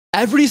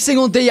Every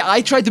single day,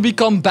 I try to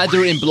become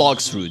better in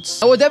Blox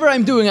fruits. Now, whatever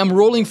I'm doing, I'm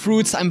rolling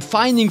fruits, I'm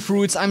finding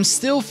fruits, I'm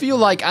still feel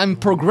like I'm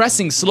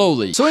progressing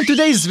slowly. So in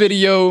today's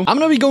video, I'm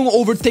gonna be going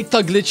over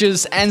TikTok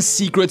glitches and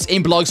secrets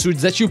in Blox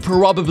fruits that you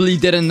probably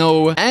didn't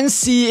know, and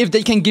see if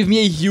they can give me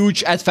a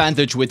huge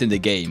advantage within the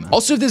game.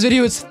 Also, if this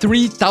video is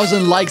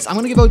 3,000 likes, I'm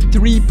gonna give out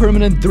 3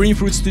 permanent dream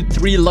fruits to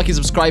 3 lucky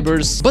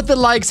subscribers. But the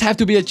likes have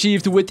to be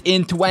achieved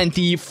within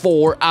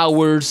 24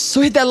 hours.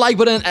 So hit that like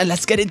button and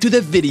let's get into the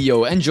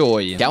video.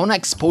 Enjoy. Okay, I wanna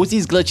expose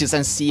these glitches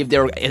and see if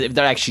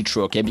they're actually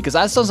true, okay? Because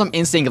I saw some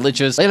insane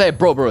glitches. Like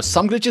bro,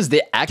 some glitches,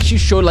 they actually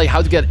show like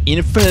how to get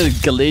infinite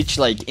glitch,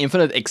 like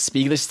infinite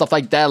XP glitch, stuff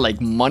like that, like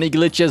money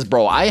glitches.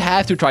 Bro, I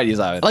have to try these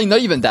out. Like, not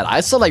even that.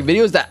 I saw like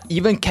videos that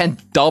even can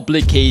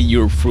duplicate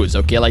your fruits,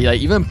 okay? Like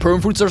even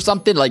perm fruits or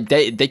something, like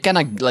they kind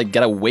of like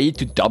get a way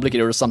to duplicate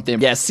it or something.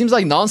 Yeah, it seems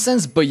like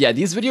nonsense, but yeah,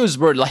 these videos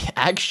were like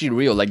actually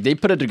real. Like they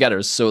put it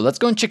together. So let's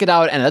go and check it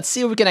out and let's see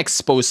if we can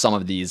expose some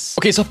of these.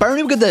 Okay, so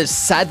apparently we got the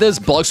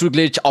saddest Blox fruit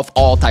glitch of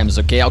all times,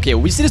 okay,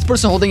 we see this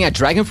person holding a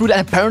dragon fruit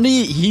and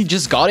apparently he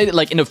just got it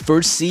like in the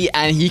first sea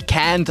and he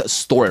can't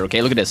store it.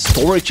 Okay, look at this,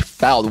 storage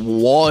failed.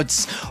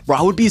 What? Bro,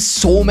 I would be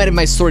so mad if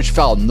my storage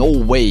failed. No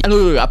way. And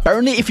look,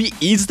 apparently if he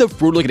eats the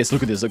fruit, look at this,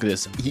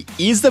 he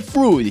eats the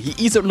fruit,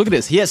 he eats it. Look at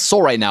this, he has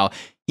soul right now.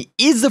 He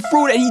eats the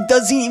fruit and he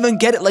doesn't even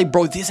get it. Like,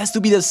 bro, this has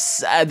to be the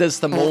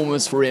saddest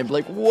moments for him.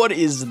 Like, what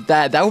is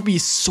that? That would be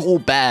so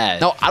bad.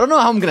 Now, I don't know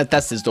how I'm gonna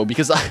test this though,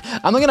 because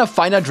I'm not gonna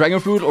find a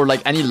dragon fruit or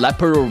like any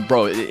leopard or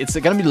bro. It's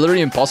gonna be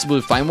literally impossible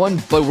to find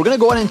one. But we're gonna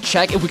go ahead and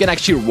check if we can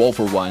actually roll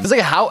for one. It's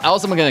like, how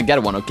else am I gonna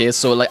get one? Okay,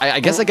 so like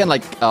I guess I can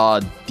like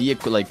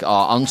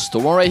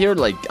unstore one right here.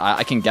 Like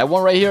I can get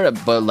one right here,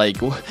 but like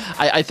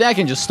I think I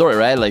can just store it,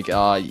 right? Like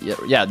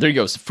yeah, there you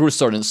go, fruit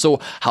sorting. So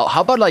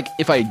how about like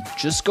if I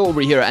just go over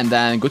here and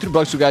then go to the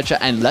Blox gacha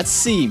and let's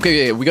see.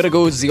 Okay, we gotta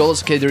go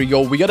Zeolus. Okay, there you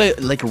go. We gotta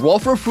like roll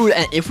for fruit,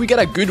 and if we get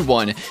a good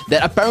one,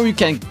 then apparently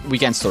we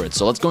can store it.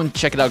 So let's go and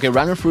check it out. Okay,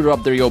 random fruit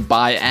up. There you go.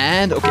 Buy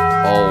and okay.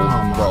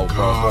 Oh, bro.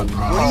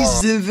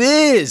 What is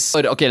this?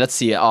 Okay, let's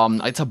see.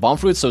 It's a bomb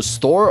fruit. So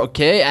store.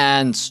 Okay,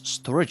 and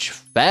storage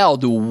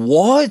failed.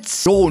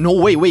 What? No,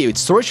 wait.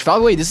 Storage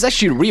failed. Wait, this is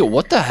actually real.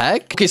 What the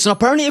heck? Okay, so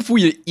apparently if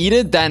we eat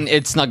it, then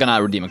it's not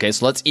gonna redeem. Okay,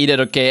 so let's eat it.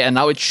 Okay, and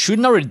now it should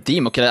not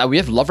redeem. Okay, we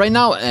have love right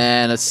now,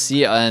 and let's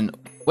see. And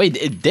wait,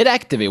 it did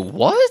activate.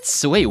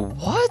 What? Wait,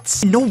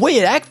 what? No way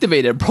it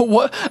activated, bro.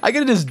 What? I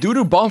got this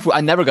doo-doo bomb fruit.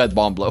 I never got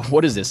bomb blow.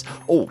 What is this?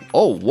 Oh,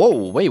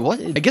 whoa, wait,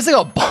 what? I guess I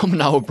got bomb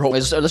now, bro.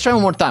 Let's try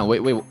one more time.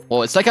 Wait.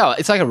 Oh, it's like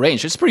a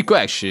range. It's pretty cool,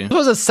 actually. This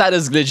was the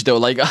saddest glitch, though.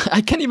 Like, I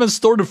can't even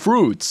store the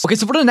fruits. Okay,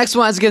 so for the next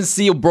one, as you can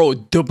see, bro,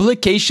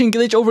 duplication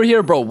glitch over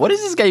here, bro. What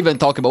is this guy even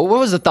talking about? What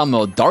was the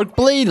thumbnail? Dark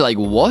blade? Like,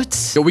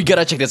 what? Yo, we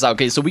gotta check this out.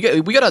 Okay, so we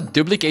got a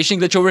duplication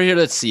glitch over here.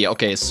 Let's see.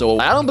 Okay, so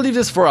I don't believe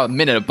this for a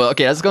minute, but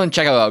okay, let's go and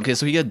check it out. Okay,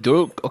 so you got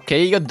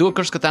dual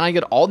curse katana, you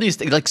got all these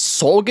things like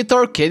soul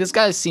guitar. Okay, this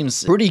guy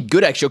seems pretty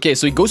good actually. Okay,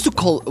 so he goes to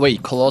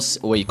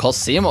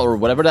Colosseum or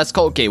whatever that's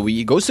called. Okay,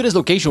 he goes to this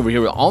location over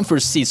here on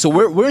first sea. So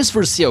where's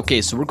first sea?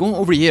 Okay, so we're going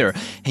over here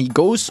and he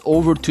goes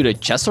over to the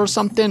chest or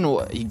something.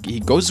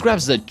 He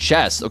grabs the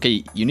chest.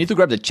 Okay, you need to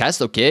grab the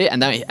chest. Okay,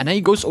 and then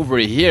he goes over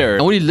here,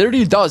 and what he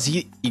literally does,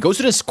 he goes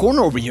to this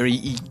corner over here.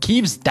 He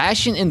keeps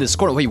dashing in this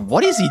corner. Wait,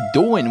 what is he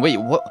doing? Wait,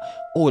 what?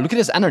 Oh, look at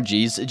his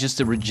energy. He's just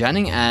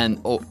regenerating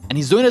and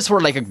he's doing this for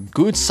like a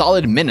good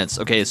solid minutes.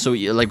 Okay, so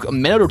like a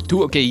minute or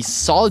two. Okay, he's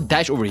solid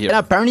dash over here. And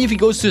apparently if he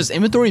goes to his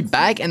inventory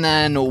back, and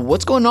then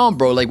what's going on,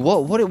 bro? Like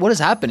what is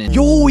happening?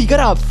 Yo, he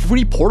got a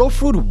free portal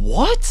fruit.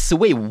 What?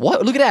 Wait,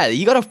 what? Look at that.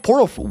 He got a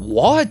portal fruit.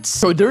 What?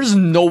 Bro, there's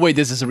no way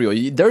this is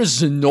real.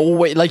 There's no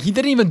way. Like he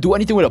didn't even do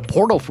anything with a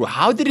portal fruit.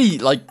 How did he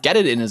like get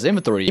it in his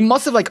inventory? He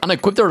must have like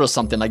unequipped it or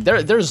something. Like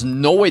there's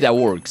no way that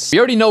works. We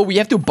already know we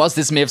have to bust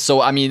this myth.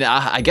 So I mean,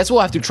 I guess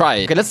we'll have to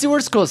try. Okay, let's see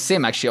where's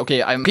Colosseum actually.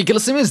 Okay,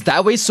 Colosseum is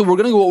that way, so we're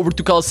gonna go over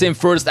to Colosseum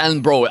first.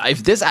 And bro,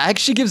 if this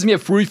actually gives me a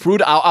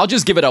fruit, I'll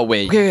just give it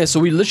away. Okay, so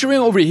we literally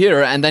went over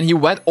here, and then he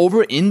went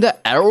over in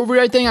the arrow over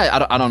here, I think.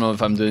 I don't know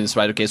if I'm doing this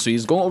right. Okay, so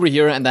he's going over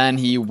here, and then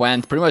he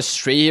went pretty much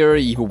straight here.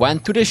 He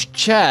went to this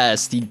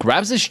chest. He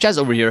grabs this chest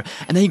over here,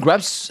 and then he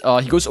goes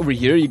over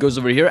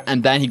here,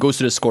 and then he goes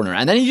to this corner,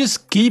 and then he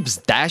just keeps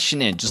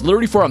dashing in. Just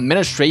literally for a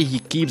minute straight, he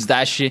keeps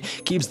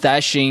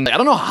dashing. I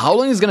don't know how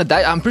long he's gonna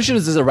dash. I'm pretty sure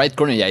this is the right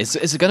corner. Yeah,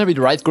 it's gonna be the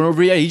right corner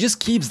over here. He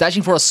just keeps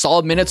dashing for a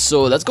solid minute.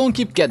 So let's go and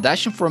keep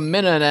dashing for a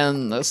minute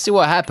and let's see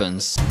what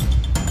happens.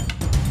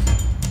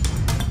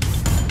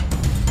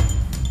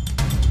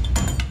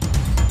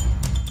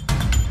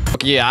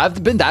 Yeah,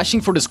 I've been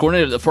dashing for this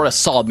corner for a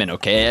solid minute.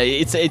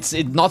 Okay,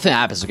 nothing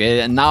happens. Okay,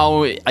 and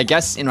now I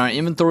guess in our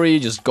inventory,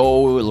 just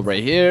go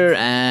right here,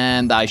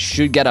 and I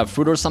should get a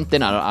fruit or something.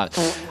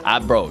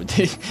 Bro,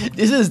 this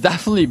is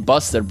definitely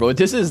busted, bro.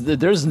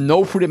 There's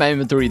no fruit in my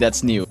inventory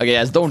that's new. Okay,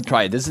 guys, don't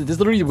try it. This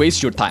literally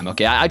wastes your time.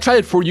 Okay, I tried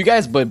it for you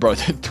guys, but bro,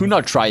 do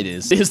not try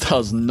this. This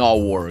does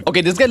not work.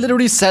 Okay, this guy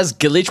literally says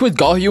glitch with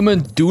God human.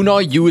 Do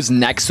not use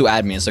next to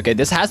admins. Okay,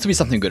 this has to be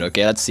something good.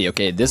 Okay, let's see.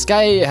 Okay, this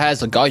guy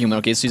has a God human.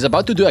 Okay, so he's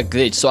about to do a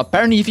glitch. So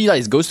apparently if he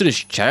like goes to this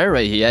chair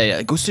right here,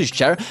 yeah, goes to this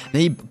chair,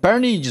 then he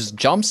apparently just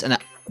jumps and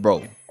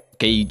bro.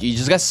 Okay, you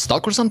just get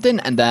stuck or something,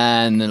 and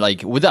then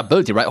like with that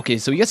ability, right? Okay,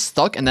 so he gets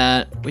stuck and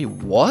then wait,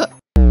 what?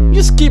 He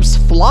just keeps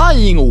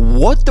flying.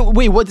 What the?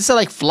 Wait, what is that,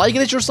 like fly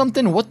glitch or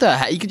something? What the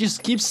heck? He could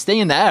just keep staying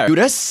in the air. Dude,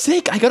 that's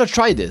sick. I gotta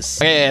try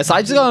this. Okay, so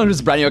I just got on this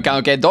brand new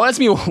account. Okay, don't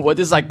ask me what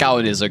this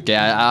account is. Okay,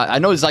 I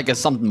know it's like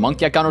some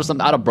monkey account or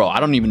something. I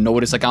don't even know what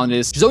this account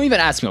is. Just don't even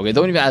ask me. Okay,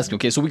 don't even ask me.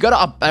 Okay, so we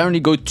gotta apparently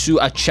go to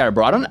a chair,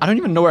 bro. I don't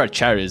even know where a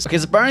chair is. Okay,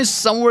 so apparently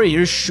somewhere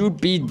here should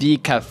be the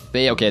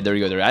cafe. Okay, there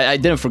you go. There. I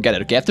didn't forget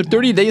it. Okay, after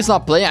 30 days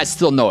not playing, I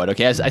still know it.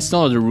 Okay, I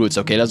still know the roots.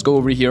 Okay, let's go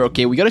over here.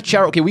 Okay, we got a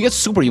chair. Okay, we got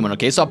superhuman.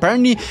 Okay, so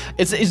apparently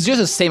it's just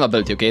the same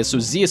ability. Okay, so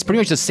Z is pretty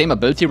much the same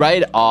ability,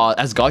 right?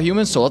 As God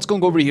Human. So let's go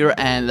over here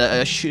and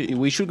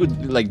we should go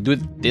like do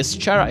this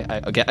chair.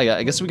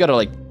 I guess we gotta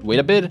like wait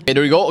a bit. Okay,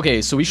 there we go.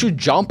 Okay, so we should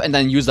jump and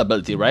then use the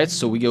ability, right?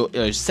 So we go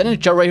set in a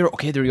chair right here.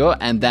 Okay, there we go,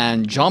 and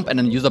then jump and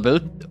then use the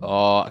ability.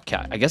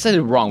 Okay, I guess I did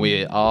it wrong.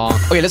 Wait.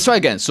 Okay, let's try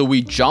again. So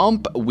we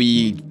jump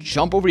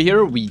over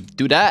here. We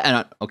do that,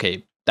 and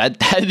okay. That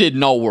did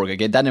not work.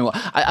 Okay, that didn't work.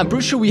 I'm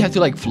pretty sure we have to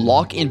like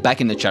lock in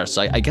back in the chair.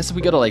 So I guess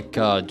we gotta like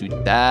do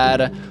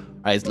that.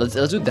 Alright, let's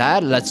do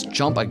that. Let's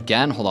jump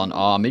again. Hold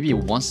on. Maybe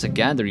once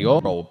again. There you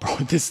go. Bro,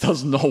 this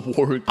does not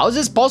work. How is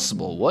this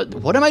possible?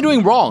 What am I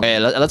doing wrong? Okay,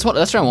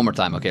 let's try one more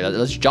time. Okay,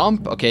 let's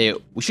jump. Okay,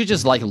 we should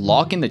just like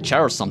lock in the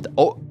chair or something.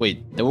 Oh,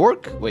 wait, did it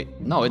work?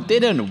 Wait, no, it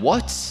didn't.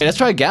 What? Okay, let's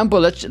try again,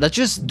 but let's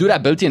just do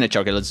that ability in the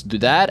chair. Okay, let's do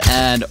that.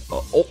 And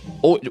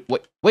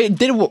wait,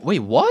 did it work? Wait,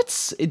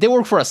 what? It did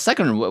work for a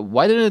second.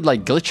 Why did it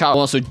like glitch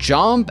out? So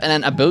jump and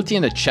then ability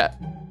in the chair.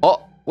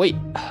 Oh, wait,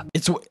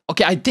 it's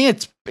okay. I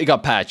think it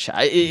got patched.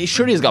 It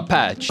surely has got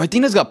patched. I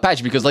think it's got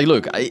patched because like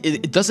look,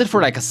 it does it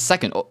for like a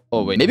second.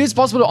 Oh wait, maybe it's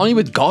possible only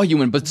with God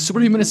Human, but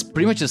Superhuman is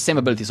pretty much the same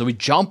ability. So we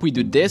jump, we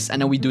do this, and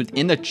then we do it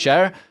in the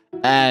chair.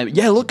 And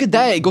yeah, look at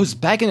that. It goes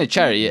back in the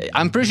chair. Yeah,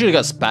 I'm pretty sure it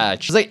got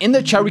patched. It's like in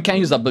the chair we can't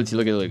use the ability.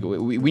 Look.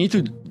 We need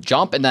to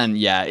jump and then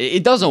yeah,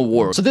 it doesn't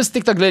work. So this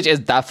TikTok glitch is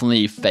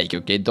definitely fake.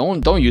 Okay,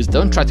 don't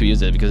try to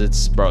use it because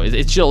it's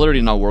just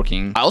literally not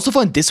working. I also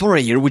found this one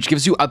right here, which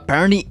gives you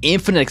apparently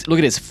infinite. Look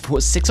at this,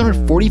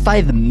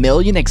 645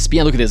 million XP.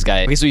 And look at this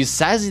guy. Okay, so he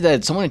says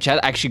that someone in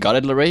chat actually got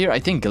it right here. I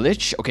think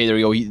glitch. Okay, there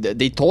we go.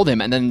 They told him,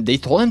 and then they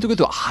told him to go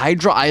to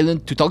Hydra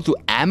Island to talk to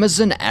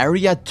Amazon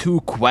Area 2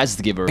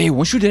 quest giver. Hey,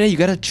 once you do that, you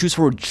gotta choose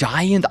for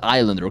Giant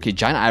Islander. Okay,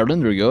 Giant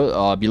Islander. There you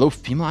go. Below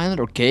Female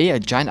Islander. Okay, a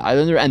Giant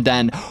Islander, and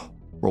then.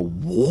 Bro,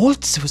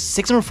 what? It was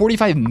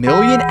 645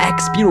 million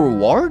XP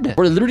reward?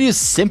 Bro, literally the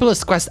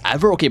simplest quest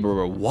ever. Okay,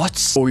 bro,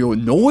 what? Oh, yo,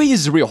 noise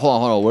is real.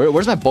 Hold on.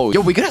 Where's my boat?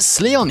 Yo, we got a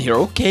sleigh on here.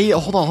 Okay,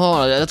 hold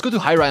on. Let's go to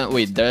High Island.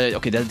 Wait,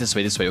 okay, this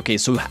way. Okay,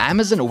 so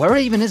Amazon, where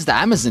even is the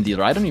Amazon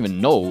dealer? I don't even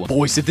know.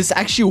 Boys, if this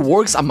actually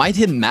works, I might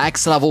hit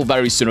max level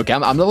very soon, okay?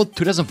 I'm level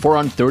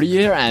 2,430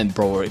 here, and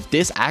bro, if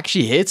this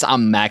actually hits,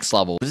 I'm max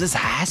level. This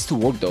has to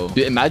work, though.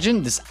 Dude,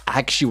 imagine this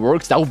actually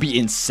works. That would be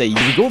insane.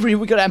 If we go over here,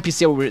 we got an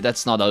NPC over here.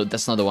 That's not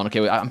the one.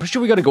 Okay, I'm pretty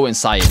sure we gotta go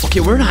inside.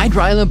 Okay, we're in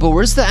Hydra Island, but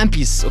where's the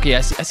NPCs? Okay,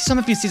 I see some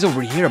NPCs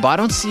over here, but I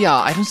don't see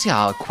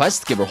a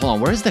quest giver. Hold on,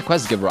 where is the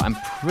quest giver? I'm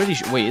pretty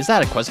sure. Wait, is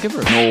that a quest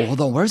giver? No,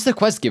 hold on, where's the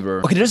quest giver?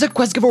 Okay, there's a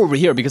quest giver over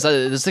here because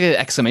there's like an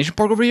exclamation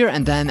mark over here,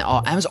 and then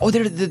Amazon. Oh,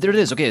 there it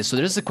is. Okay, so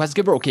there's a quest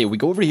giver. Okay, we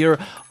go over here.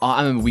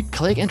 And we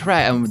click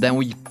interact, and then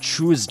we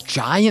choose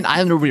Giant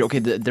Island over here. Okay,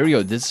 there we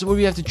go. This is what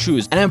we have to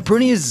choose. And then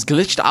Pruny is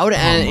glitched out,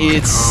 and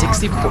it's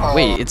 64.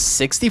 Wait, it's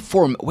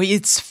 64. Wait,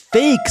 it's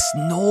fakes.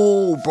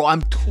 No, bro,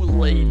 I'm too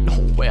late. No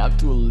way, I'm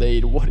too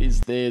late. What is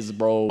this,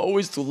 bro?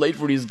 Always too late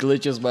for these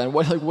glitches, man.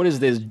 What is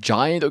this?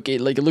 Giant? Okay,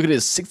 like look at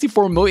this.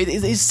 64 million.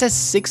 It says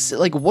 6.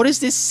 Like, what is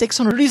this?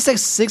 600. It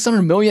says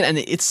 600 million, and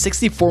it's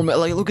 64 million.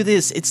 Like, look at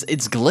this. It's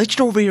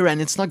glitched over here,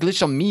 and it's not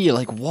glitched on me.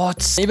 Like,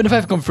 what? Even if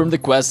I've confirmed the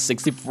quest,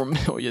 64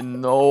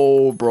 million.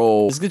 No,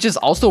 bro. This glitch is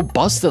also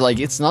busted. Like,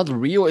 it's not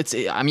real. It's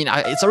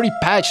already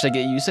patched. Like,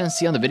 you can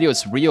see on the video,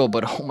 it's real,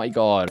 but oh my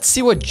god. Let's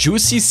see what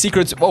juicy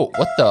secrets. Whoa,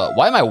 what the?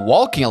 Why am I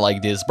walking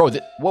like this, bro?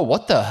 Whoa,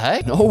 what the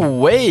heck? No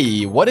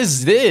way. What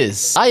is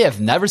this? I have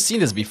never seen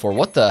this before.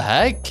 What the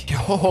heck?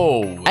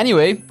 Yo.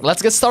 Anyway,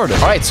 let's get started.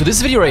 All right, so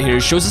this video right here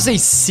shows us a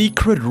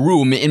secret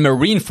room in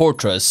Marine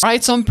Fortress. All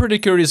right, so I'm pretty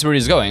curious where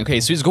he's going. Okay,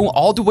 so he's going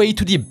all the way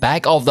to the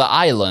back of the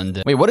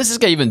island. Wait, what is this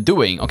guy even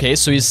doing? Okay,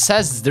 so he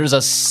says there's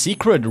a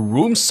secret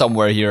room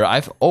somewhere here.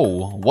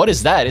 Oh, what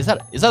is that? Is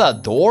that a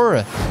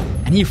door?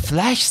 And he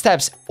flash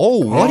steps.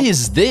 Oh, what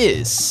is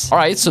this? All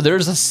right, so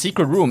there's a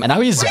secret room, and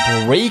now he's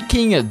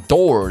breaking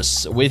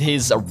doors with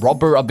his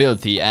rubber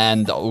ability.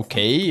 And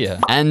okay,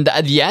 and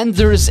at the end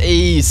there's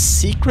a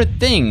secret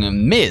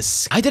thing.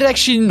 Miss. I did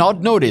actually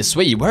not notice.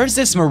 Wait, where's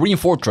this Marine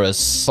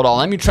Fortress? Hold on,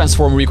 let me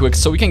transform real quick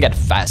so we can get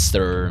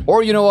faster.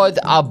 Or you know what?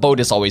 Our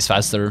boat is always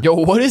faster. Yo,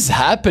 what is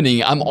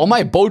happening? I'm on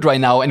my boat right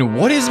now, and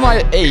what is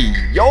my? Hey,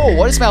 yo,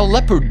 what is my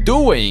leopard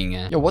doing?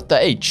 Yo, what the?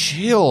 Hey,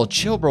 chill,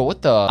 bro.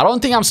 What the? I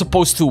don't think I'm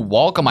supposed to walk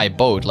walk on my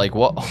boat. Like,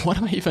 what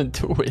am I even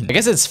doing? I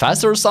guess it's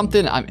faster or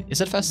something.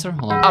 Is it faster?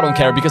 Hold on. I don't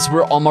care because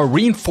we're on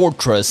Marine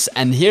Fortress,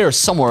 and here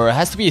somewhere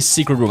has to be a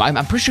secret room.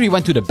 I'm pretty sure he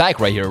went to the back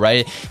right here,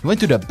 right? He went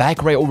to the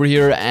back right over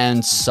here,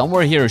 and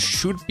somewhere here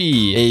should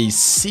be a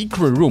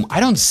secret room. I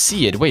don't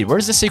see it. Wait,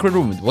 where's the secret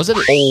room? Was it?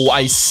 Oh,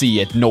 I see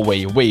it. No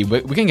way. Wait,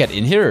 we can get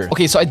in here.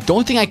 Okay, so I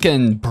don't think I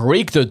can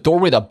break the door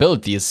with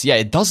abilities. Yeah,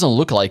 it doesn't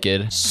look like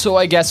it. So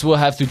I guess we'll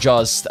have to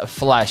just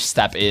flash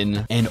step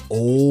in. And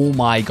oh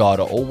my god.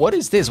 Oh, what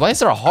is this? Why is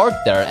there a heart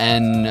there?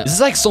 And this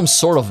is like some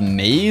sort of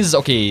maze.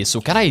 Okay,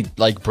 so can I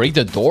like break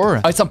the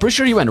door? I'm pretty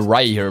sure he went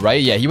right here,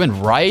 right? Yeah, he went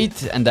right.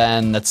 And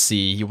then let's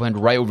see. He went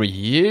right over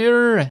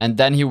here. And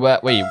then he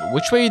went... Wait,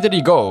 which way did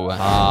he go?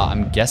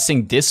 I'm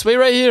guessing this way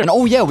right here. And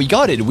oh yeah, we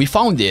got it. We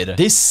found it.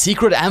 This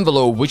secret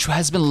envelope, which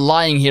has been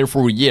lying here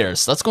for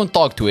years. Let's go and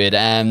talk to it.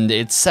 And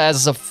it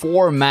says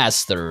for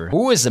master.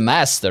 Who is a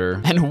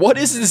master? And what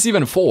is this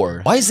even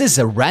for? Why is this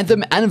a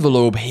random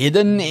envelope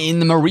hidden in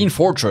the Marine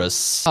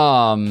Fortress?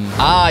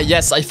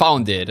 Yes, I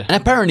found it. And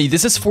apparently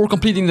this is for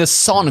completing the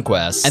Sun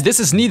quest. And this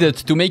is needed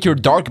to make your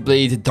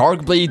Darkblade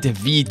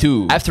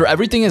V2. After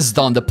everything is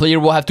done, the player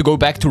will have to go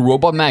back to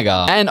Robot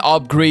Mega and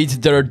upgrade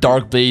their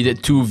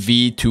Darkblade to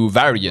V2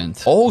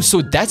 variant. Oh,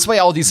 so that's why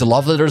all these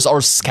love letters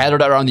are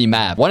scattered around the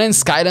map. One in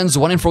Skylands,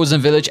 one in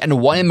Frozen Village,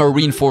 and one in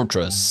Marine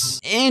Fortress.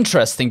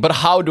 Interesting, but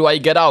how do I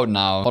get out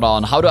now? Hold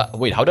on,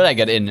 wait, how did I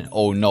get in?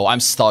 Oh no, I'm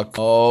stuck.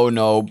 Oh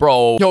no,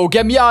 bro. Yo,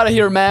 get me out of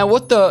here, man.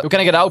 What the? Yo, can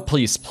I get out,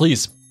 please?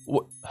 Please.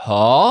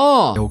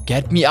 Huh? Yo,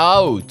 get me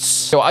out.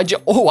 Yo,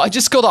 I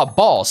just killed a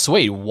boss.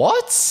 Wait,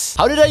 what?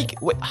 How did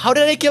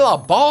I kill a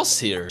boss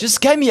here? Just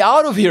get me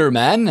out of here,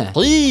 man.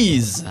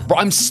 Please. Bro,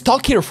 I'm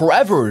stuck here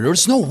forever.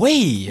 There's no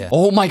way.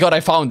 Oh my god, I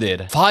found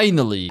it.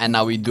 Finally. And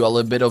now we do a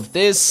little bit of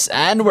this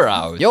and we're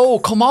out. Yo,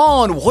 come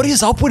on. What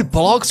is up with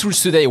Blox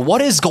Fruits today?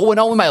 What is going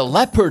on with my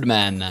leopard,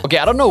 man? Okay,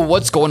 I don't know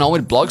what's going on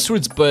with Blox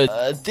Fruits,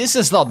 but this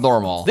is not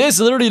normal. This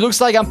literally looks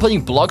like I'm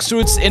playing Blox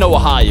Fruits in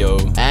Ohio.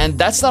 And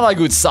that's not a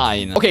good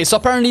sign. Okay, so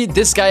apparently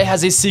this guy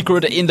has a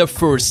secret in the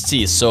first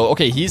sea. So,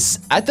 okay, he's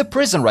at the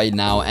prison right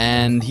now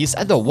and he's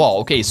at the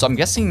wall. Okay, so I'm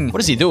guessing,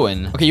 what is he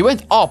doing? Okay, he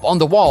went up on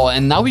the wall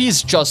and now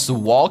he's just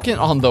walking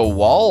on the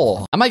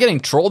wall. Am I getting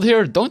trolled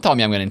here? Don't tell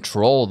me I'm getting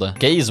trolled.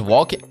 Okay, he's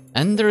walking.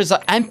 And there is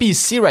an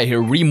NPC right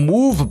here.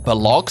 Remove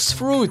Blox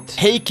Fruit.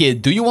 Hey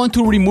kid, do you want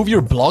to remove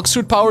your Blox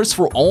Fruit powers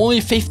for only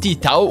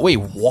 50,000? Wait,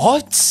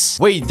 what?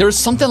 Wait, there's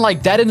something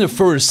like that in the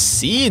first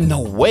sea?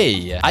 No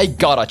way. I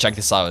gotta check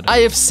this out. I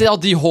have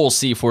sailed the whole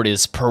sea for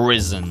this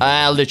prison.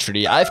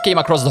 Literally, I've came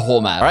across the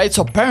whole map. Alright,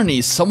 so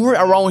apparently somewhere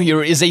around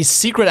here is a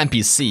secret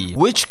NPC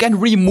which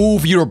can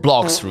remove your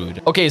Blox Fruit.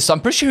 Okay, so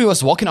I'm pretty sure he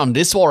was walking on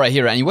this wall right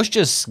here and he was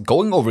just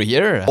going over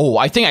here. Oh,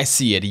 I think I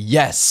see it.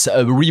 Yes,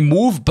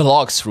 remove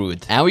Blox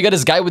Fruit. And we got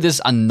this guy with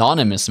this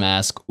anonymous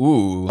mask.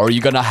 Ooh, are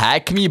you gonna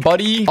hack me,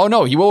 buddy? Oh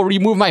no, he will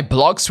remove my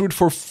Blox Fruit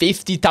for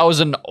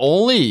 50,000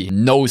 only.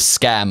 No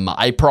scam,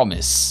 I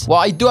promise. Well,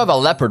 I do have a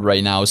leopard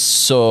right now,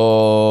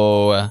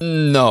 so...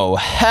 No,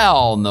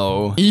 hell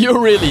no.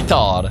 You really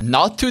thought?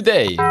 Not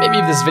today. Maybe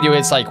if this video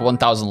hits like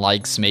 1,000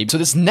 likes, maybe. So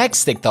this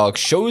next TikTok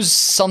shows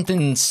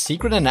something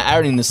secret in the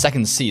air in the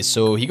second sea.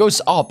 So he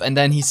goes up and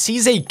then he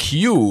sees a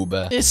cube.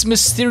 This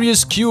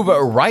mysterious cube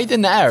right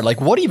in the air. Like,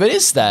 what even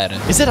is that?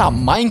 Is it a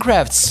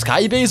Minecraft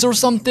skybase or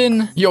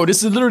something? Yo,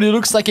 this literally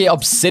looks like a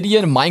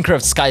obsidian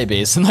Minecraft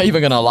skybase. Not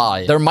even gonna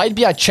lie. There might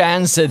be a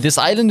chance that this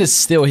island is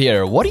still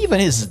here. What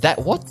even is that?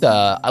 What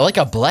the? I like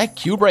a black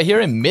cube right here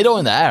in middle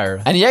in the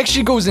air. And he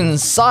actually goes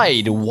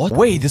inside. What?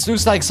 Wait, this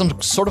looks like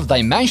some sort of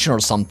dimension or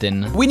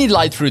something. We need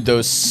light through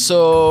those.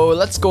 So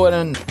let's go ahead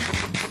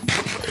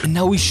and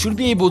now we should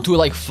be able to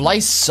like fly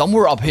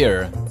somewhere up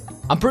here.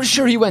 I'm pretty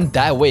sure he went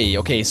that way.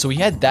 Okay, so he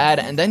had that,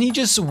 and then he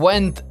just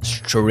went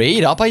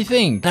straight up, I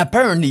think. And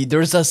apparently,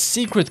 there's a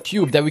secret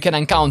cube that we can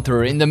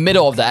encounter in the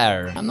middle of the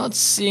air. I'm not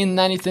seeing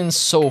anything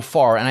so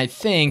far, and I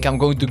think I'm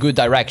going to good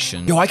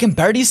direction. Yo, I can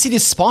barely see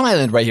this spawn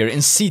island right here in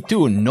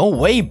C2. No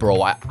way,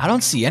 bro. I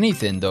don't see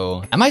anything,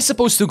 though. Am I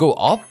supposed to go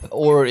up,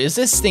 or is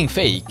this thing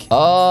fake?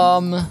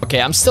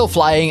 Okay, I'm still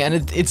flying,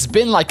 and it's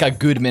been like a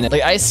good minute.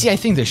 Like, I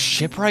think, the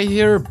ship right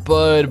here,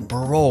 but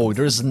bro,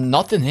 there's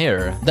nothing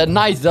here. The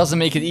night doesn't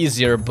make it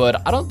easier,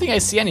 but I don't think I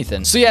see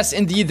anything. So yes,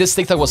 indeed, this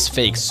TikTok was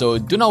fake, so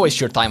do not waste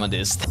your time on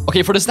this.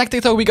 Okay, for this next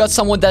TikTok, we got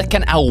someone that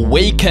can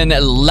awaken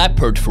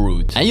leopard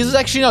fruit. And he's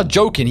actually not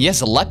joking. He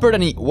has a leopard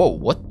and he... Whoa,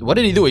 what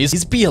did he do?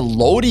 He's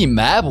below the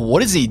map?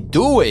 What is he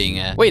doing?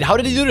 Wait, how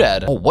did he do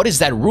that? Oh, what is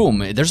that room?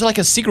 There's like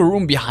a secret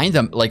room behind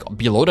him, like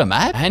below the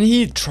map? And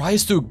he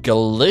tries to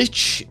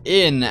glitch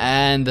in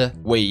and...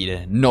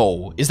 Wait,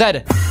 no. Is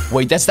that...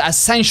 Wait, that's the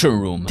ascension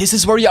room. This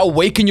is where you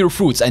awaken your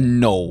fruits.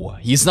 And no,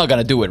 he's not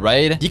gonna do it,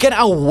 right? He can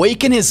awaken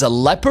his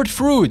leopard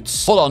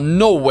fruits. Hold on,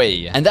 no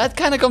way. And that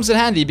kind of comes in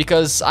handy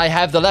because I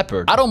have the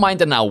leopard. I don't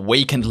mind an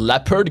awakened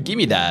leopard. Give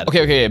me that.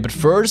 Okay, but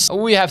first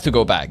we have to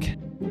go back.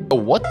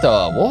 What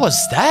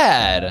was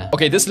that?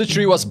 Okay, this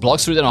literally was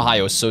Blox Route in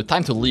Ohio, so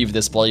time to leave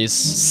this place.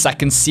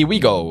 Second C we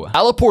go.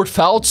 Teleport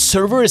failed,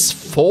 server is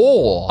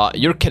full.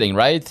 You're kidding,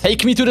 right?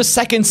 Take me to the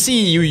second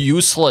C, you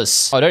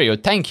useless. Oh, there you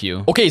go, thank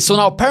you. Okay, so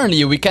now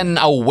apparently we can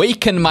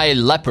awaken my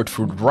leopard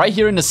fruit right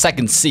here in the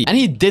second C. And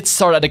he did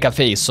start at the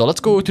cafe, so let's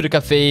go to the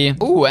cafe.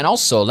 Ooh, and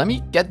also, let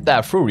me get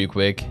that fruit real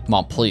quick. Come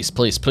on, please,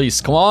 please,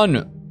 please, come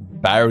on.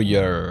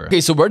 Barrier. Okay,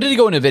 so where did he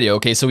go in the video?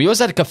 Okay, so he was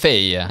at a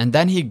cafe, and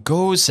then he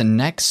goes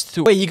next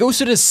to... Wait, he goes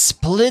to the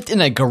split in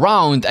the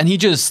ground, and he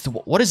just...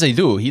 What does he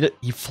do? He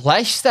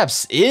flash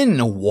steps in.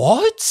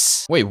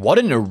 What? Wait, what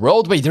in the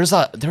world? Wait, there's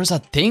a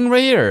thing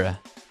right here.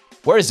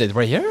 Where is it?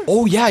 Right here?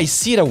 Oh, yeah, I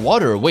see the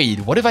water.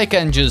 Wait, what if I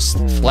can just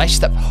flash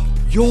step...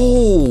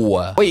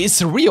 Yo! Wait,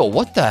 it's real.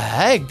 What the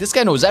heck? This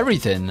guy knows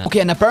everything.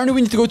 Okay, and apparently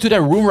we need to go to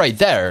that room right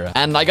there.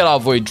 And I gotta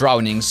avoid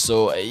drowning,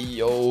 so...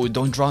 Yo,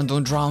 don't drown,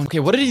 don't drown. Okay,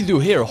 what did he do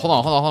here? Hold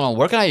on, hold on, hold on.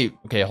 Where can I...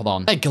 Okay, hold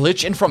on. Can I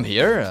glitch in from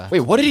here?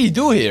 Wait, what did he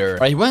do here?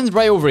 Right, he went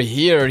right over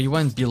here. He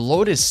went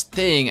below this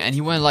thing, and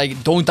he went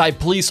like, don't die,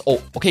 please.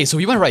 Oh, okay, so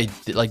he went right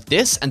like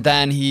this, and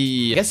then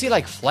he... I guess he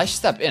like flash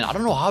step in. I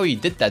don't know how he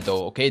did that,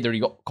 though. Okay, there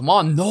you go. Come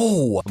on,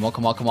 no. Come on,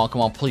 come on, come on,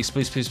 come on. Please,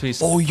 please, please, please.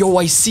 Oh, yo,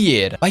 I see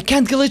it. I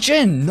can't glitch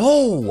in.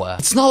 No.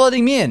 It's not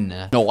letting me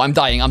in. No, I'm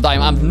dying. I'm dying.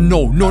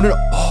 No, no, no,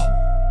 no.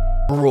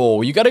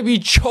 Bro, you gotta be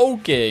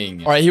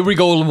choking. All right, here we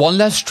go. One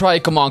last try.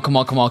 Come on, come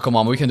on, come on, come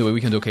on. We can do it.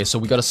 We can do it. Okay, so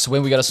we gotta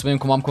swim. We gotta swim.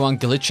 Come on, come on.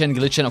 Glitch in,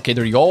 glitch in. Okay,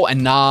 there you go.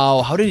 And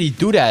now, how did he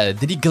do that?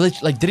 Did he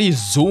glitch? Like, did he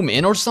zoom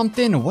in or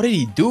something? What did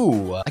he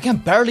do? I can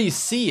barely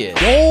see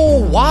it.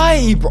 Yo,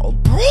 why, bro?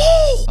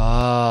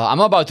 I'm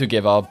about to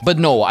give up. But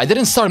no, I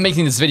didn't start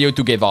making this video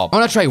to give up. I'm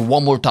gonna try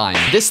one more time.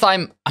 This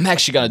time, I'm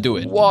actually gonna do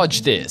it.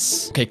 Watch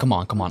this. Okay, come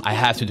on, come on. I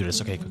have to do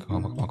this. Okay, come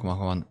on, come on, come on,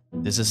 come on.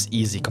 This is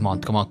easy. Come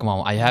on, come on, come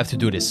on. I have to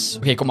do this.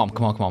 Okay, come on,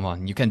 come on, come on, come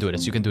on. You can do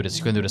this. You can do this.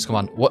 You can do this. Come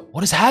on.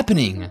 What is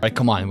happening? All right,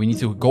 come on. We need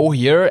to go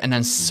here and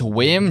then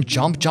swim,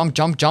 jump, jump,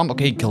 jump, jump.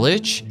 Okay,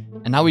 glitch.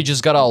 And now we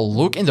just gotta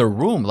look in the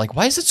room. Like,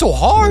 why is it so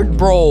hard,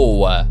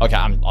 bro? Okay,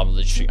 I'm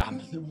literally...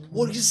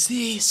 What is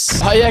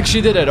this? I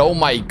actually did it. Oh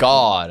my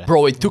god.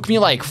 Bro, it took me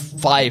like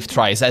 5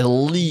 tries at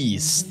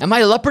least. And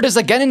my leopard is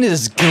again in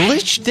this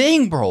glitch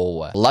thing,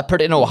 bro.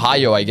 Leopard in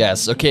Ohio, I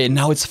guess. Okay,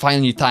 now it's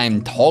finally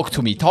time. Talk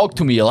to me. Talk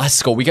to me.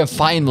 Let's go. We can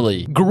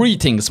finally.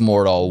 Greetings,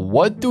 mortal.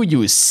 What do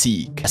you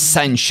seek?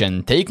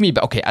 Ascension. Take me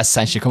back. Okay,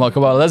 Ascension. Come on,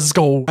 come on. Let's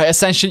go.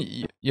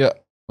 Ascension. Yeah.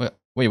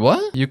 Wait,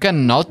 what? You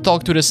cannot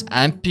talk to this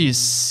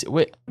NPC.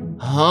 Wait,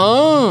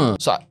 huh?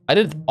 So I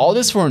did all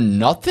this for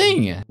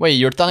nothing? Wait,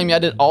 you're telling me I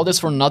did all this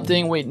for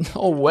nothing? Wait,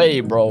 no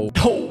way, bro.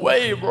 No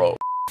way, bro.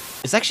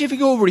 It's actually, if you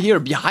go over here,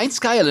 behind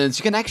Skylands,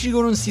 you can actually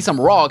go and see some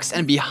rocks,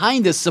 and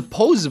behind this,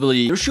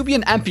 supposedly, there should be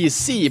an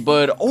NPC,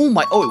 but oh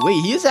my, oh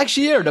wait, he is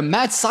actually here, the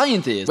mad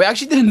scientist. Wait, I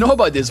actually didn't know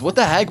about this. What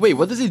the heck? Wait,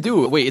 what does he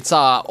do? Wait, it's,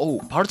 oh,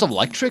 parts of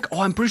electric?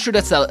 Oh, I'm pretty sure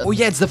that's, oh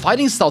yeah, it's the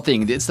fighting style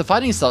thing. It's the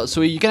fighting style, so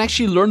you can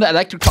actually learn the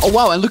electric, oh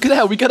wow, and look at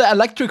that, we got an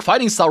electric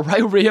fighting style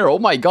right over here, oh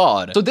my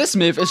god. So this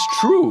myth is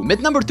true. Myth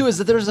number 2 is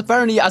that there's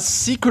apparently a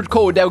secret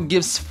code that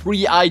gives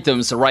free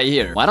items right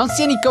here. Well, I don't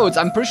see any codes.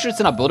 I'm pretty sure it's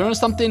in a building or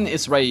something.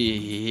 It's right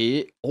here.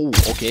 Oh,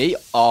 okay.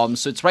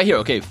 So it's right here.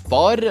 Okay,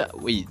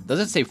 FUD. Wait, does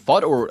it say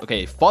FUD or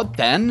okay, FUD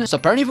 10? So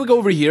apparently if we go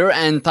over here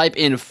and type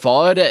in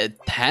FUD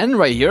 10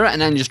 right here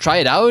and then just try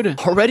it out.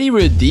 Already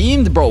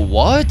redeemed, bro.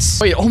 What?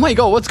 Wait, oh my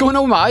god, what's going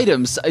on with my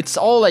items? It's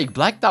all like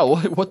blacked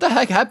out. What the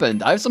heck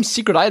happened? I have some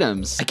secret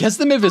items. I guess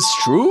the myth is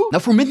true. Now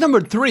for myth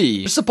number 3,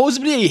 there's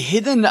supposedly a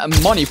hidden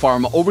money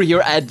farm over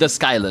here at the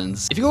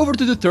Skylands. If you go over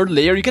to the 3rd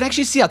layer, you can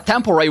actually see a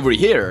temple right over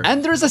here.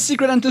 And there's a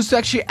secret entrance to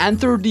actually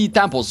enter the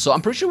temple. So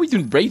I'm pretty sure we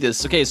didn't break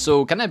this. Okay,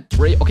 so can I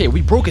break? Okay,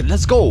 we broke it.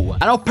 Let's go.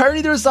 And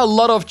apparently there's a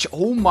lot of...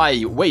 Oh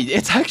my... Wait,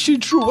 it's actually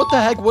true. What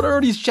the heck? What are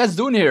these chests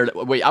doing here?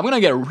 Wait, I'm gonna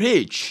get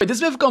rich. Wait,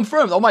 this myth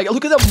confirmed. Oh my god,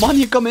 look at the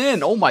money coming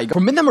in. Oh my god. For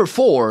myth number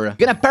 4, you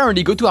can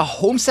apparently go to a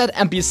homestead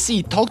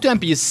NPC, talk to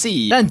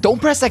NPC, then don't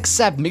press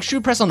accept. Make sure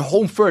you press on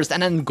home first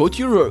and then go to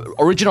your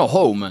original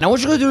home. Now,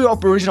 once you go to your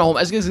original home,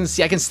 as you guys can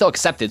see, I can still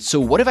accept it. So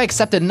what if I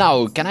accept it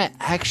now? Can I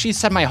actually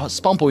set my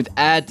spawn point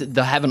at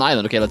the Heaven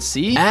Island? Okay, let's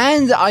see.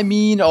 And I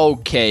mean,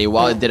 okay,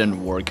 well, it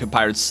didn't work.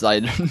 Pirates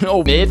slide.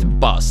 No, myth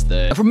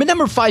busted. For myth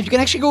number 5, you can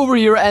actually go over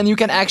here and you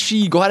can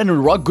actually go ahead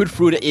and rock good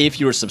fruit if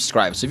you're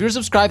subscribed. So if you're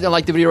subscribed and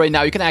like the video right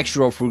now, you can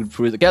actually rock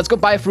fruit. Okay, let's go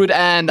buy fruit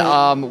and,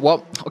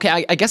 well,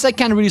 okay, I guess I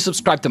can't really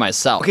subscribe to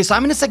myself. Okay, so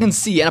I'm in the 2nd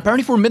sea, and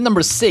apparently for myth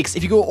number 6,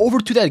 if you go over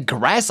to that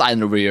grass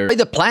island over here,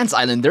 the plants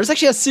island, there's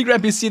actually a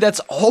secret NPC that's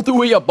all the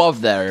way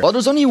above there. Well,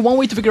 there's only one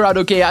way to figure out,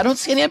 okay, I don't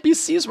see any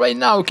NPCs right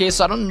now, okay,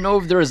 so I don't know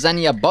if there's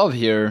any above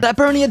here. But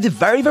apparently at the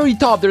very, very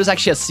top, there's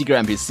actually a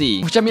secret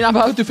NPC, which I mean, I'm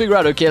about to figure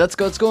out. Okay, let's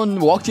go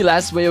and walk the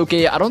last way.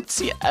 Okay, I don't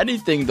see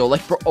anything though.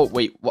 Like, bro, oh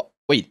wait, what?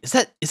 Wait, is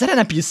that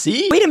an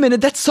NPC? Wait a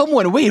minute, that's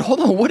someone. Wait, hold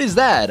on, what is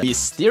that?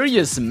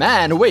 Mysterious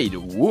man. Wait,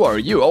 who are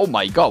you? Oh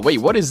my god, wait,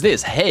 what is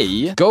this?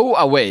 Hey, go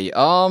away.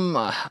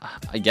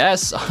 I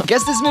guess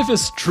this myth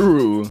is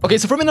true. Okay,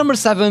 so for myth number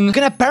 7, you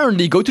can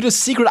apparently go to the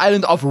secret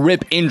island of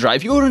Rip Indra.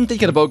 If you go and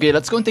take a boat, okay,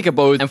 let's go and take a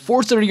boat. And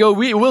for there you go,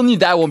 we will need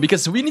that one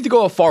because we need to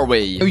go a far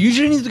way. You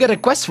usually need to get a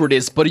quest for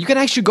this, but you can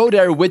actually go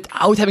there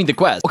without having the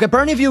quest. Okay,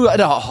 apparently if you at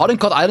a hot and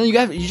cold island,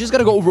 you just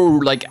gotta go over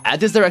like at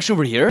this direction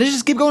over here. You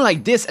just keep going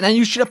like this, and then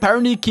you should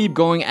apparently keep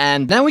going,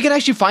 and then we can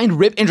actually find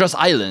Rip Indra's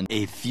island.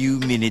 A few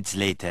minutes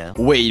later.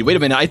 Wait a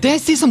minute. I think I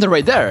see something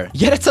right there.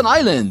 Yeah, that's an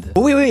island.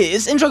 Oh, wait.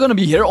 Is Indra gonna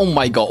be here? Oh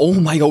my god,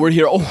 we're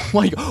here. Oh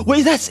my god.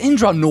 Wait, that's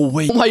Indra. No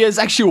way. Oh my god, this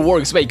actually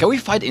works. Wait, can we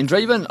fight Indra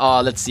even?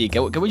 Let's see.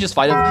 Can we just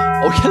fight him?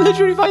 Oh, can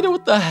literally fight him?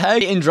 What the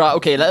heck? Indra.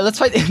 Okay, let's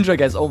fight Indra,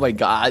 guys. Oh my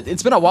god.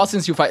 It's been a while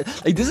since you fight.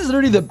 Like, this is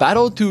literally the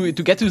battle to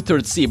get to the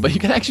 3rd sea, but you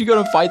can actually go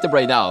and fight him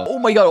right now. Oh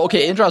my god.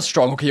 Okay, Indra's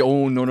strong. Okay,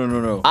 oh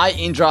no. Hi,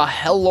 Indra.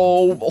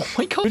 Hello. Oh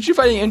my god. Who's you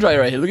fighting Indra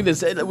right here? Look at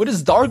this. With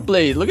his dark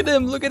blade. Look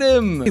at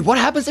him. Wait, what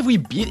happens if we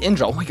beat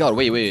Indra? Oh my god.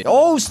 Wait.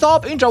 Oh,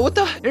 stop, Indra. What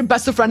the? Your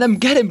best of friend.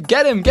 Get him.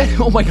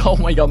 Oh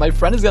my god. My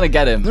friend is gonna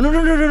get him.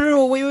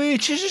 No.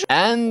 Wait.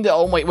 And,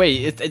 oh my,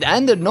 wait. It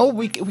ended. No,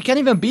 we can't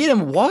even beat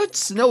him.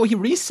 What? No, he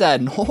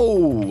reset.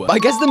 No. I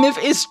guess the myth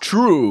is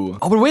true.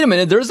 Oh, but wait a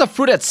minute. There's a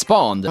fruit that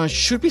spawned. It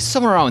should be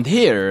somewhere around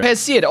here. Okay, I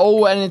see it.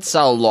 Oh, and it's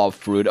a love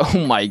fruit.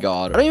 Oh my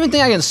god. I don't even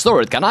think I can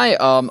store it. Can I?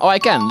 Oh, I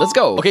can. Let's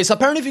go. Okay, so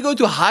apparently if you go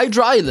to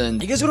Hydra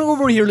Island, you guys gonna go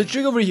over here,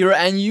 literally over here,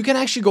 and you can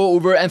actually go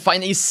over and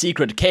find a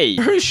secret cave.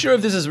 Pretty sure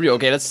if this is real.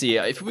 Okay, let's see.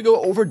 If we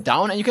go over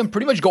down, and you can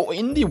pretty much go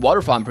in the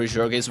waterfall, I'm pretty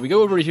sure. Okay, so we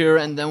go over here,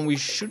 and then we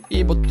should be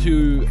able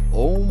to...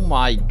 Oh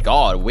my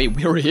god. Wait,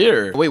 we're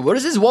here. Wait, what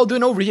is this wall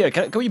doing over here?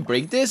 Can we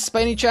break this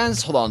by any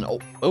chance? Hold on.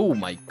 Oh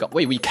my god.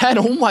 Wait, we can.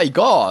 Oh my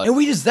god. Hey,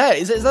 wait, is that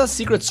a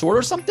secret sword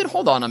or something?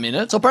 Hold on a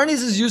minute. So apparently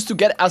this is used to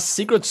get a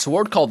secret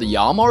sword called the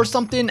Yama or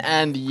something.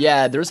 And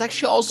yeah, there's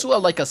actually also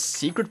a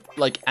secret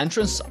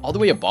entrance all the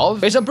way above.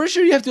 Okay, so I'm pretty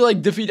sure you have to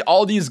defeat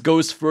all these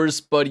ghosts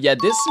first. But yeah,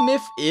 this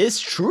myth is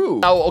true.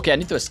 Now, okay, I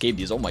need to escape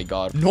these. Oh my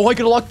god. No, I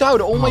get locked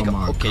out. Oh my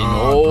god. Okay,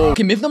 no.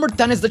 Okay, myth number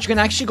 10 is that you can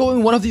actually go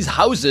in one of these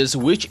houses,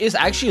 which is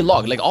actually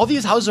locked. Like, all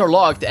these houses are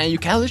locked, and you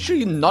can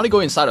literally not go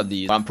inside of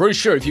these. I'm pretty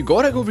sure if you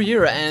go over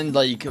here and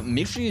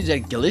make sure you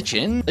glitch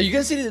in, you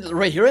can see it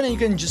right here, and then you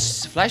can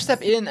just flash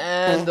tap in,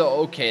 and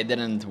okay, it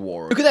didn't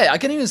work. Look at that. I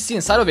can't even see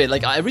inside of it.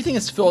 Like, everything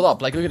is filled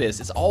up. Like, look at this.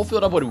 It's all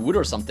filled up with wood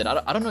or something.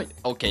 I don't know.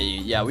 Okay,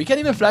 yeah, we can't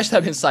even flash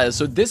tap inside.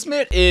 So this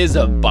myth is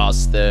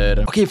busted.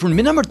 Okay, for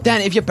myth number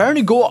 10, if you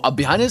apparently go up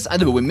behind us at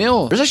the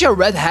windmill, there's actually a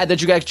red hat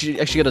that you can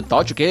actually gotta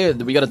touch. Okay,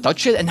 we gotta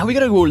touch it, and now we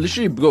gotta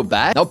literally go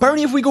back. Now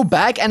apparently if we go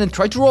back and then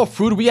try to roll a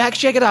fruit, we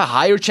actually get a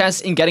higher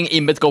chance in getting a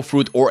mythical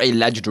fruit or a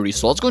legendary.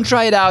 So let's go and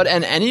try it out,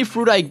 and any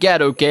fruit I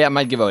get, okay, I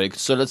might give out it.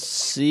 So let's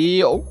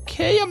see.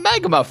 Okay, a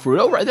magma fruit.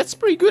 All right, that's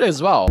pretty good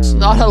as well. It's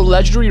not a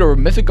legendary or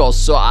mythical,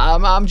 so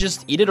I'm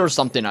just eat it or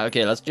something.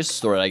 Okay, let's just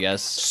store it, I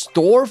guess.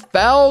 Store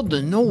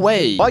failed? No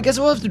way. Well, I guess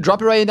we'll have to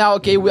drop it right now.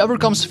 Okay, whoever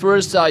comes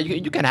first,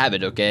 you can have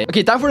it. Okay,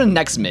 time for the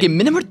next myth. Okay,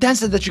 myth number 10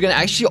 says that you can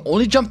actually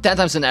only jump 10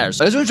 times in air.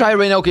 So let's go try it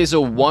right now. Okay,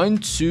 so 1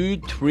 2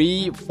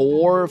 3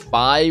 4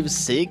 5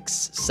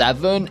 6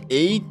 7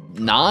 8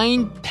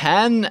 9,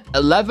 10,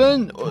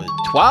 11,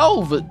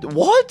 12.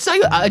 What?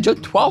 I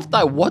jumped 12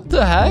 times. What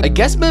the heck? I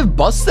guess myth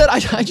busted.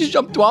 I just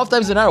jumped 12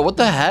 times in air. What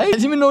the heck? I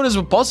didn't even know this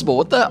was possible.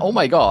 What the? Oh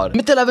my god.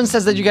 Myth 11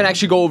 says that you can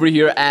actually go over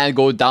here and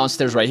go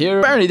downstairs right here.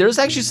 Apparently, there's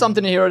actually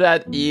something here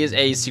that is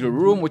a secret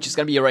room, which is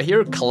gonna be right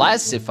here.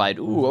 Classified.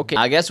 Ooh, okay.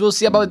 I guess we'll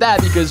see about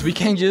that because we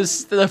can't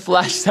just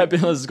flash step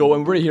in. Let's go.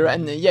 And we're here.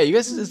 And yeah, you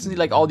guys just need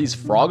all these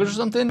frogs or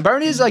something.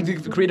 Apparently, it's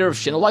the creator of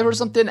Shindo Life or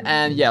something.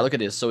 And yeah, look at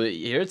this. So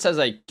here it says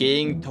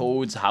King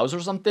Toad's house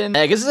or something. And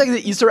I guess it's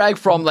the Easter egg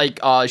from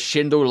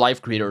Shindo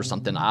Life creator or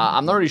something.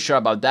 I'm not really sure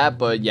about that,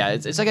 but yeah,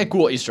 it's a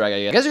cool Easter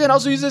egg. I guess you can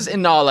also use this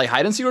in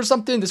hide and seek or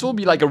something. This will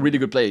be a really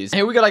good place. And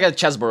here we got a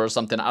chessboard or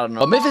something. I don't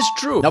know. But myth is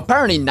true. Now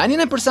apparently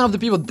 99% of the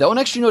people don't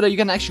actually know that you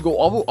can actually go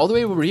all the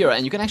way over here,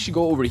 and you can actually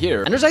go over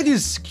here. And there's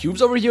these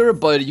cubes over here,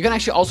 but you can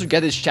actually also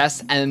get this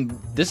chest, and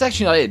this is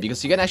actually not it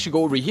because you can actually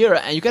go over here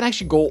and you can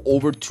actually go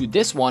over to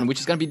this one, which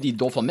is gonna be the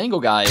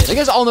Doflamingo guy. You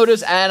guys all know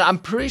this, and I'm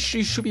pretty sure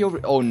he should be over.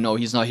 Oh no,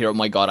 he's not here. Oh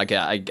my god. Okay,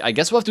 I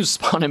guess we'll have to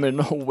spawn him in.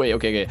 No way.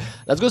 Okay.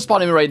 Let's go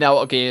spawn him right now.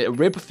 Okay,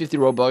 rip 50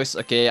 Robux.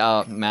 Okay,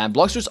 man,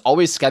 Blox just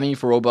always scamming me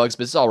for Robux,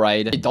 but it's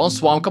alright. Hey, Dawn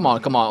Swamp, come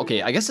on.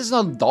 Okay, I guess it's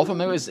not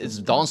Doflamingo, it's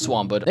Dawn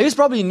Swamp, but you guys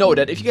probably know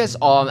that if you guys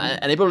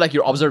enable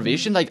your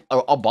observation,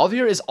 above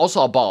here is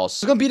also a boss.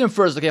 So I'm gonna beat him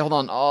first. Okay, hold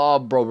on. Oh,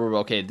 bro.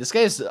 Okay, this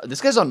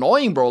guy's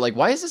annoying, bro.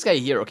 Why is this guy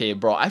here? Okay,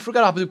 bro, I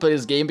forgot how to play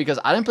this game because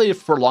I didn't play it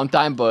for a long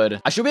time,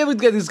 but I should be able to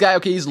get this guy.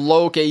 Okay, he's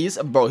low. Okay,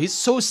 he's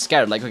so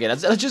scared. Okay,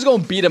 let's just go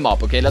and beat him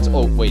up. Okay, let's.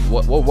 Oh wait,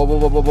 whoa.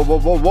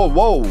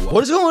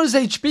 What is going on with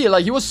his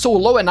HP? He was so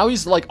low and now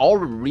he's all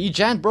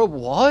regen, bro.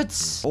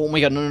 What? Oh my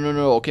god,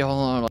 no. Okay, hold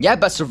on. Yeah,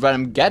 best of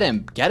friend, get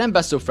him,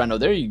 best of friend. Oh,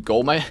 there you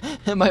go. My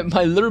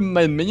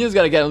minion's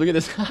gotta get him. Look at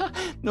this.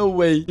 No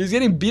way. He's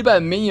getting beat by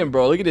a minion,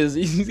 bro. Look at this.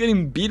 He's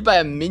getting beat by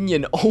a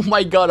minion. Oh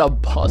my god, a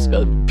boss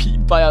got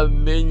beat by a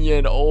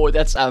minion. Oh,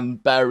 that's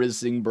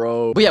embarrassing,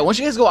 bro. But yeah, once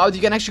you guys go out,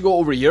 you can actually go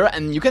over here,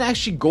 and you can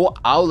actually go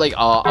out like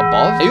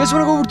above. And you guys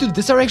want to go over to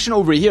this direction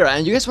over here,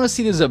 and you guys want to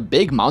see there's a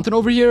big mountain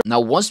over here. Now,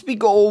 once we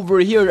go over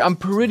here, I'm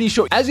pretty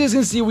sure, as you guys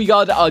can see, we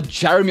got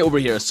Jeremy over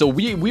here. So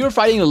we were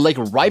fighting like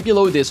right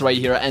below this right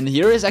here, and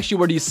here is actually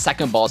where the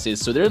second boss is.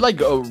 So they're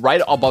like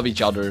right above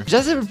each other.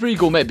 That's a pretty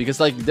cool map because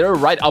like they're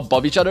right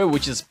above each other,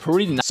 which is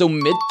pretty nice. So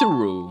mid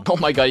through. Oh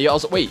my god, yeah.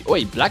 Also, wait,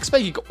 Black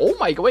Spike. Oh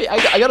my god, wait,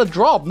 I got a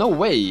drop. No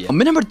way.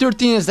 Mid number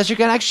 13 is that you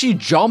can actually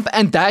jump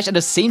and dash at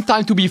the same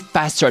time to be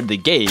faster at the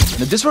game.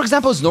 Now, this, for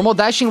example, is normal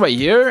dashing right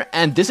here,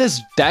 and this is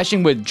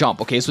dashing with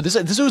jump. Okay, so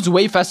this was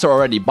way faster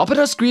already. Bump it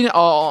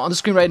on the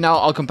screen right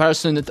now. A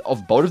comparison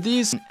of both of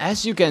these.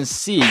 As you can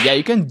see, yeah,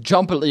 you can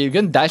jump, you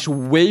can dash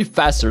way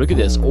faster. Look at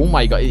this. Oh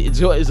my god, it's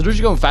literally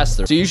going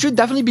faster. So you should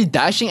definitely be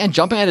dashing and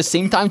jumping at the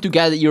same time to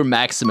get your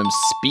maximum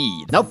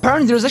speed. Now,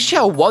 apparently, there's actually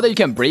a wall that you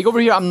can break over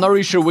here. I'm not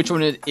really sure which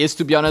one it is,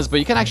 to be honest, but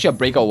you can actually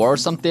break a wall or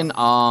something.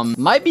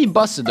 Might be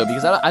busted though,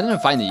 because I didn't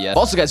find it yet.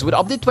 Also, guys, with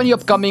update 20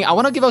 upcoming, I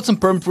want to give out some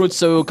perm fruits,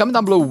 so comment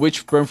down below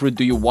which perm fruit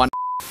do you want.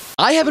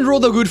 I haven't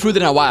rolled a good fruit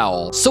in a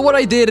while, so what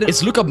I did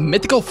is look up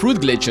mythical fruit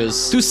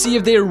glitches to see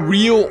if they're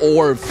real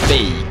or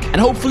fake. And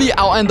hopefully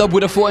I'll end up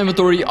with a full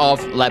inventory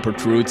of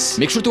leopard fruits.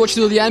 Make sure to watch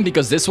till the end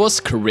because this was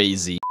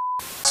crazy.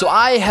 So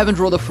I haven't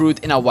rolled a fruit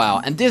in a while,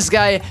 and this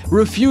guy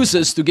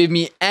refuses to give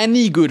me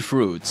any good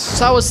fruits.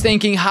 So I was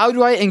thinking, how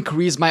do I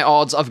increase my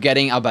odds of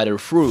getting a better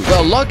fruit?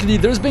 Well, luckily,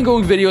 there's been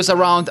going videos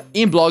around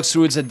in Blox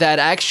fruits that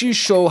actually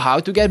show how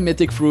to get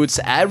mythic fruits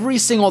every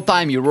single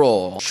time you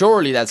roll.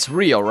 Surely that's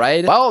real,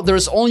 right? Well,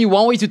 there's only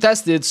one way to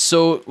test it,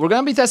 so we're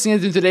gonna be testing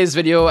it in today's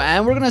video,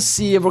 and we're gonna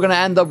see if we're gonna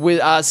end up with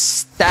a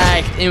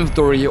stacked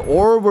inventory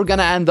or we're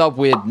gonna end up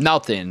with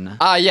nothing.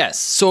 Yes,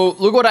 so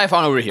look what I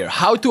found over here.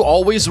 How to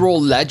always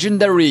roll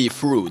legendary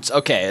fruits.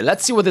 Okay,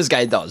 let's see what this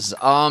guy does.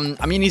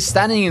 I mean, he's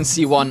standing in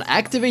C1.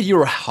 Activate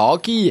your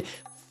hockey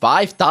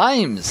 5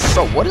 times.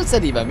 Bro, what does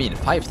that even mean?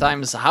 5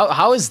 times?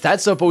 How is that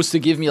supposed to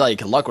give me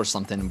like luck or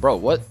something? Bro,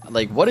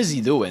 what is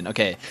he doing?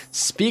 Okay,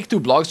 speak to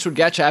Blox for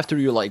gacha after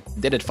you like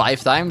did it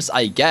 5 times,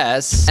 I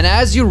guess. And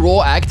as you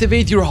roll,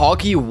 activate your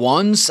hockey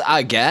once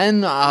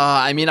again.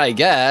 I mean, I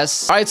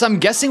guess. All right, so I'm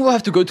guessing we'll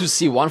have to go to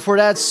C1 for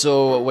that.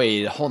 So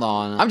wait, hold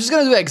on. I'm just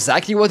gonna do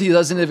exactly what he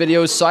does in the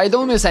video so I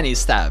don't miss any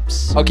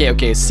steps. Okay,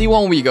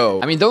 C1 we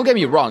go. I mean, don't get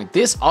me wrong.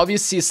 This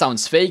obviously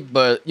sounds fake,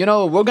 but you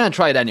know, we're gonna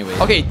try it anyway.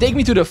 Okay, take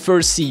me to the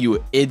first C,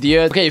 you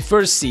idiot. Okay,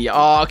 first C.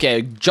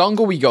 Okay,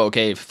 jungle we go.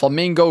 Okay,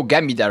 flamingo,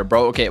 get me there,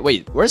 bro. Okay,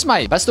 wait, where's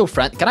my besto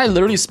friend? Can I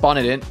literally spawn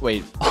it in?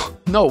 Wait.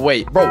 No,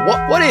 wait, bro,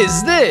 what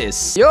is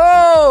this? Yo!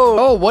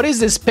 Oh, what is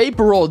this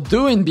paper roll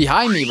doing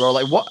behind me, bro?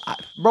 Like, what?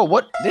 Bro,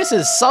 what? This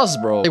is sus,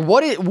 bro.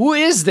 Like, who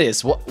is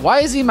this?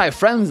 Why is he my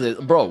friend?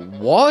 Bro,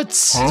 what?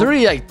 Huh? Is there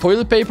really, like,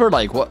 toilet paper?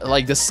 Like, what?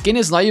 Like, the skin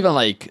is not even,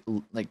 like,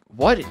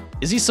 what?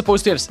 Is he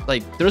supposed to have,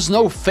 like, there's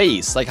no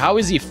face. Like, how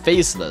is he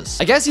faceless?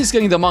 I guess he's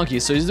killing the monkey,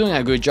 so he's doing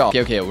a good job.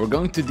 Okay, we're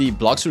going to the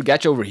Blox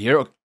gacha over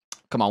here.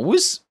 Come on,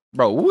 who's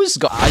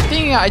got? I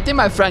think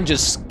my friend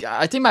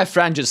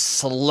just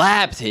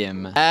slapped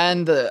him.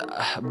 And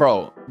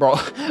bro,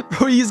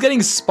 he's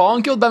getting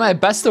spawn killed by my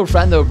besto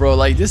friend though, bro.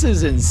 Like, this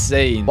is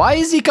insane. Why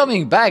is he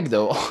coming back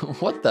though?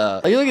 What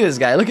the? Like, look at this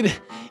guy. Look at it.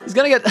 He's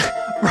gonna get,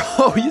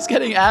 bro, he's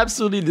getting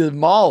absolutely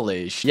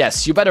demolished.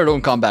 Yes, you better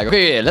don't come back.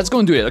 Okay, yeah, let's go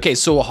and do it. Okay,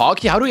 so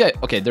hockey, how do I,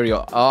 okay, there you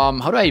go.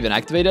 How do I even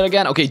activate it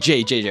again? Okay,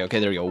 J. Okay,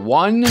 there you go.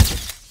 1,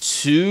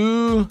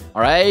 2,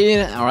 all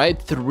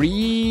right,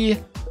 3,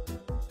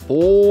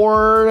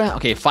 4,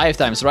 okay, 5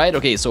 times, right?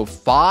 Okay, so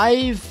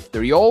 5,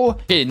 there you go.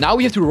 Okay, now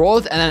we have to roll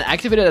it and then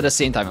activate it at the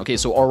same time. Okay,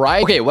 so all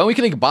right. Okay, when we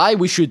click buy,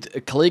 we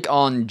should click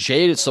on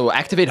J. So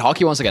activate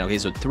hockey once again. Okay,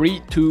 so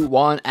 3, 2,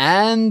 1,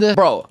 and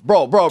bro.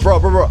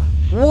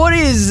 What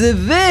is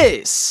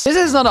this? This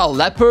is not a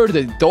leopard,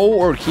 a doe,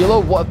 or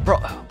kilo. What, bro?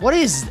 What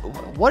is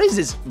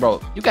this,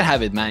 bro? You can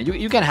have it, man.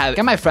 You can have it.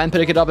 Can my friend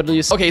pick it up at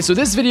least? Okay, so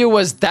this video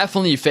was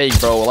definitely fake,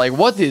 bro. Like,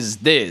 what is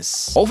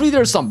this? Hopefully,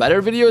 there's some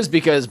better videos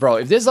because, bro,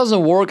 if this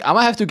doesn't work, I'm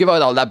gonna have to give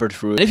out a leopard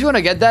fruit. And if you want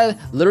to get that,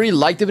 literally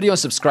like the video and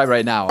subscribe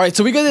right now. All right,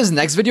 so we got this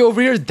next video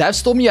over here.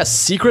 Devs told me a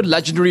secret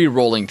legendary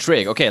rolling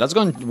trick. Okay, let's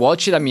go and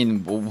watch it. I mean,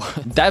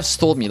 Devs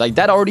told me. Like,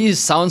 that already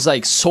sounds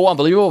like so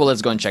unbelievable. But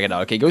let's go and check it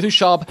out. Okay, go to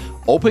shop,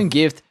 open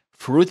gift,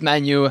 fruit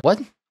menu. What?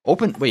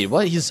 Open, wait,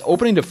 what? He's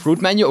opening the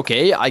fruit menu.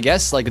 Okay, I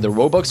guess like the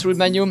Robux fruit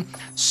menu.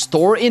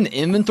 Store in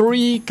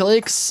inventory,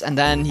 clicks, and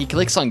then he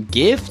clicks on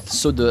gift.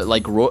 So the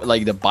like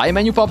the buy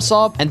menu pops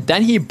up, and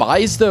then he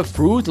buys the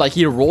fruit. Like,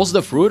 he rolls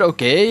the fruit.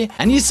 Okay,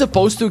 and he's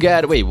supposed to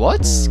get, wait,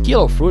 what?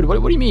 Kilo fruit? What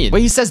do you mean?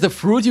 But he says the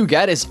fruit you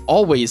get is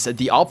always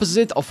the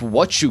opposite of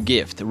what you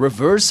gift.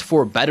 Reverse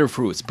for better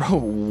fruits, bro.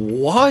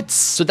 What?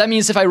 So that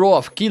means if I roll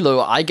a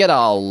kilo, I get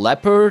a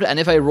leopard, and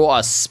if I roll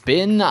a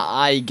spin,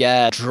 I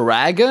get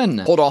dragon.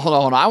 Hold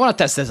on. I want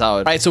to test this out.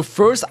 All right, so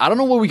first, I don't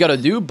know what we gotta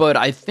do, but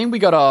I think we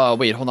gotta,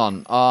 wait, hold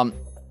on.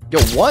 Yo,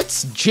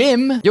 what's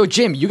Jim? Yo,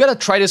 Jim, you gotta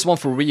try this one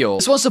for real.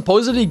 This one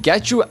supposedly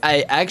gets you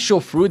a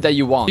actual fruit that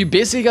you want. You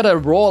basically gotta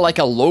roll like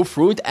a low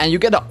fruit and you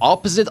get the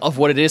opposite of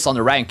what it is on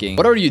the ranking.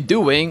 What are you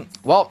doing?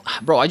 Well,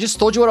 bro, I just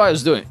told you what I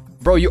was doing.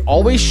 Bro, you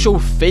always show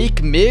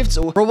fake myths?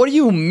 Bro, what do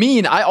you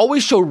mean? I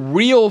always show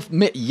real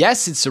myths.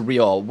 Yes, it's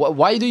real.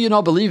 Why do you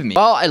not believe me?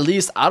 Well, at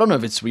least, I don't know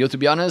if it's real, to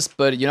be honest.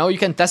 But, you know, you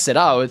can test it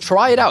out.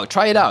 Try it out.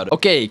 Try it out.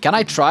 Okay, can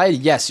I try it?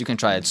 Yes, you can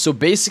try it. So,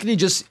 basically,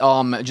 just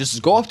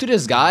go up to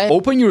this guy.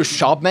 Open your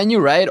shop menu,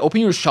 right?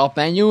 Open your shop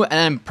menu. And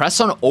then press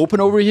on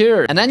open over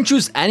here. And then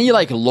choose any,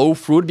 like, low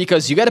fruit.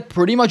 Because you get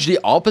pretty much the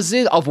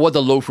opposite of what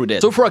the low fruit is.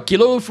 So, for a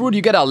kilo fruit,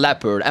 you get a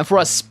leopard. And for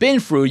a spin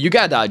fruit, you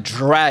get a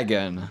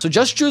dragon. So,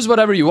 just choose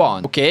whatever you want.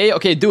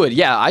 Okay, do it.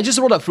 Yeah, I just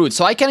rolled a fruit,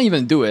 so I can't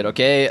even do it,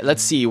 okay?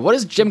 Let's see. What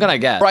is Jim gonna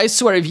get? Bro, I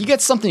swear, if he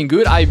gets something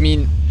good, I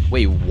mean...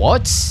 Wait,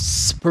 what?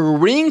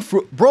 Spring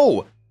fruit?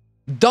 Bro,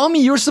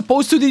 dummy, you're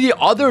supposed to do the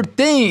other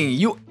thing.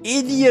 You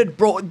idiot,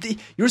 bro.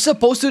 You're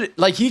supposed to...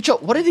 Like,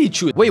 what did he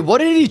choose? Wait, what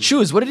did he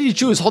choose? What did he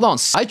choose? Hold on.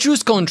 I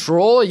choose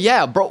control.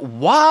 Yeah, bro.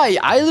 Why?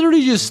 I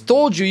literally just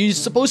told you. You're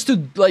supposed to,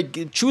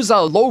 like, choose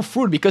a low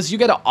fruit because you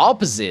get the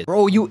opposite.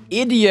 Bro, you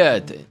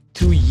idiot.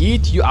 To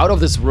yeet you out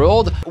of this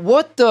world?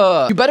 What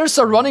the? You better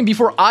start running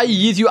before I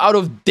yeet you out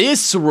of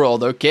this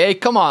world, okay?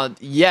 Come on.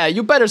 Yeah,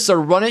 you better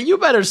start running. You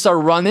better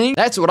start running.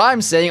 That's what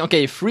I'm saying.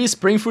 Okay, free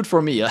spring fruit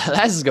for me.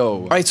 Let's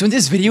go. All right, so in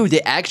this video,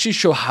 they actually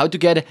show how to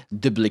get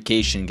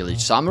duplication glitch.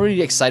 So I'm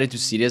really excited to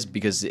see this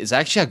because it's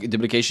actually a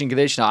duplication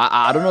glitch. Now,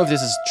 I don't know if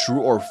this is true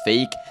or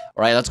fake.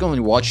 All right, let's go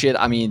and watch it.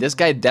 I mean, this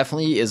guy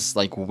definitely is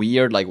like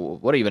weird. Like,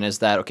 what even is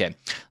that? Okay,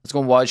 let's go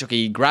and watch. Okay,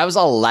 he grabs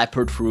a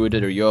leopard fruit.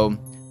 There you go.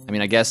 I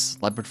mean, I guess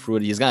leopard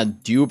fruit. He's gonna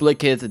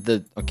duplicate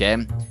the... Okay.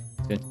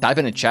 He's gonna type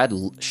in the chat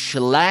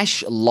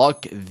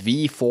 /luck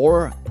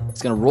v4.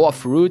 He's gonna roll a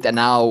fruit. And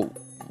now...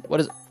 What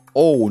is...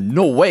 Oh,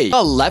 no way.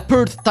 A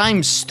leopard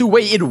times 2.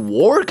 Wait, it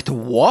worked?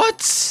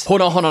 What?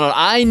 Hold on.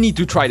 I need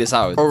to try this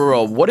out.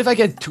 Bro, what if I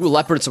get 2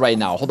 leopards right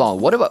now? Hold on.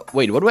 What if I...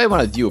 Wait, what do I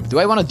want to dupe? Do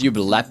I want to dupe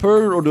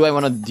leopard or do I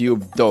want to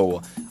dupe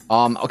doe?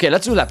 Okay,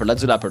 let's do leopard.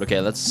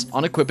 Okay, let's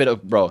unequip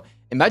it. Bro.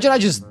 Imagine I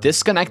just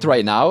disconnect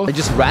right now. I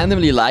just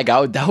randomly lag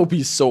out. That would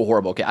be so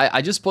horrible. Okay,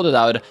 I just pulled it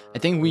out. I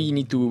think we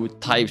need to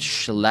type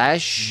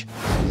 /luck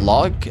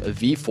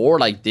v4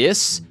 like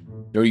this.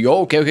 There you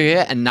go.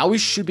 Okay. And now we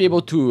should be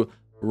able to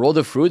roll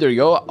the fruit. There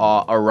you go.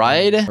 All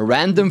right.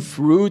 Random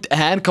fruit.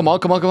 And come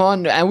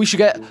on. And we should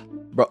get...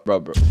 Bro.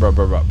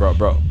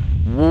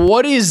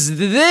 What is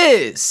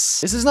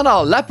this? This is not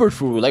a leopard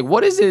fruit. Like,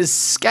 what is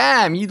this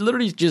scam? You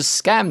literally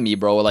just scammed me,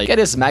 bro. Like, get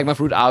this magma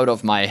fruit out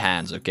of my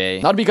hands, okay?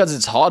 Not because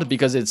it's hot,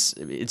 because it's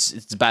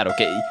bad,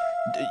 okay?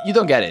 You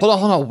don't get it.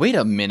 Hold on. Wait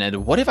a minute.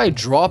 What if I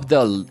drop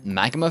the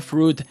magma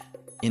fruit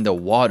in the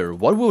water?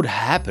 What would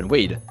happen?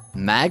 Wait,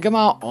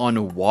 magma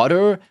on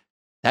water?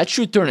 That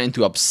should turn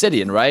into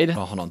obsidian, right?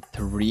 Oh, hold on.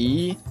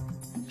 3,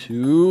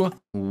 2,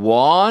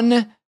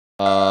 1.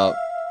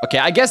 Okay,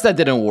 I guess that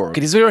didn't work.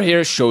 Okay, this video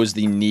here shows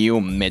the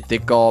new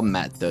mythical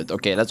method.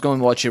 Okay, let's go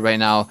and watch it right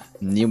now.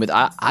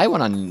 I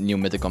want a new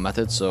mythical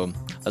method, so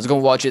let's go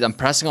and watch it. I'm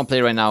pressing on play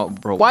right now.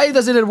 Bro, why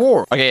doesn't it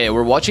work? Okay,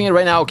 we're watching it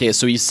right now. Okay,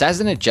 so he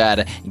says in the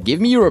chat, give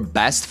me your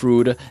best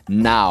fruit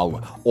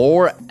now,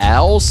 or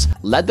else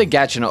let the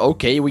gacha know.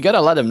 Okay, we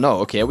gotta let him know.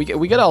 Okay, we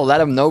gotta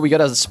let him know. We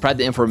gotta spread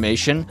the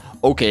information.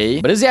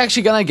 Okay, but is he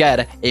actually gonna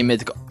get a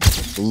mythical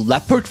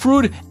leopard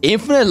fruit?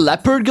 Infinite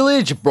leopard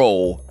glitch?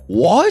 Bro,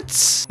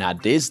 what? Now,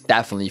 this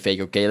definitely fake,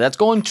 okay? Let's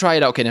go and try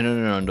it out. Okay,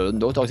 no,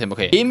 don't talk to him,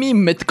 okay? Give me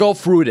mythical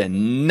fruit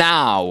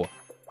now,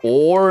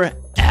 or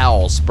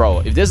else, bro.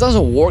 If this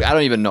doesn't work, I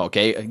don't even know,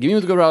 okay? Give me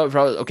mythical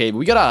fruit. Okay,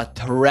 we gotta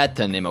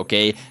threaten him,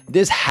 okay?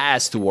 This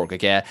has to work,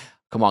 okay?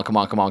 Come on.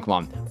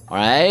 All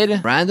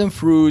right? Random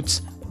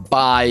fruits,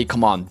 buy.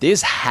 Come on,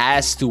 this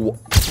has to...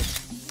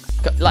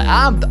 Like,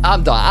 I'm done.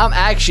 I'm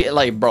actually,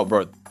 like,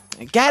 bro.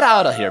 Get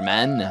out of here,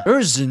 man.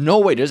 There's no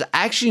way. There's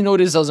actually no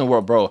this doesn't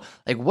work, bro.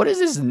 Like, what is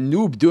this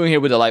noob doing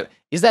here with the life?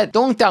 Is that...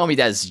 Don't tell me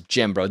that's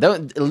Jim, bro.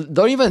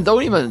 Don't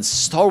even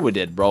start with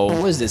it, bro.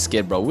 Who is this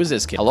kid, bro? Who is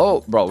this kid?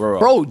 Hello?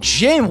 Bro,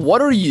 Jim,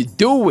 what are you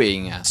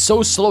doing?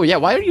 So slow. Yeah,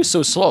 why are you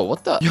so slow?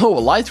 What the... Yo,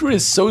 light fruit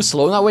is so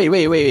slow. Now, wait.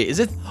 Is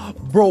it...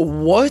 Bro,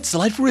 what?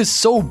 Light fruit is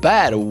so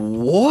bad.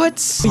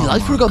 What? Wait,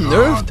 light fruit got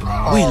nerfed?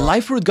 Wait,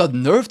 light fruit got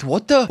nerfed?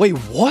 What the... Wait,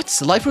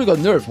 what? Light fruit got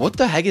nerfed. What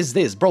the heck is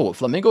this? Bro,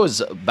 flamingo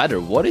is better.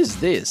 What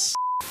is this?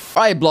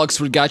 Alright, Blox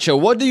for Gacha,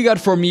 what do you got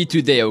for me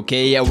today,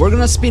 okay? We're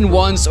gonna spin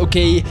once,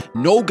 okay?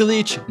 No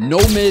glitch, no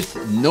myth,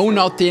 no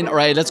nothing.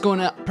 Alright, let's go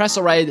and press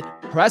alright.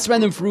 Press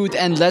random fruit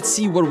and let's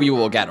see what we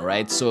will get,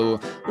 alright? So,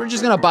 we're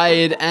just gonna buy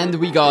it and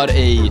we got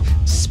a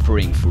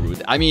spring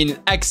fruit. I mean,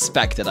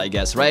 expected, I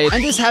guess, right?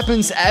 And this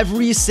happens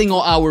every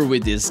single hour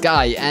with this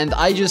guy and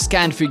I just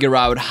can't figure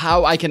out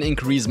how I can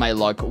increase my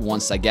luck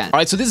once again.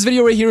 Alright, so this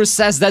video right here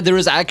says that there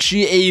is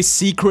actually a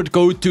secret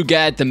code to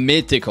get the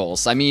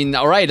mythicals. I mean,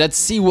 alright, let's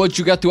see what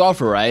you got to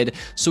offer, right?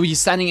 So he's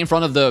standing in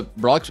front of the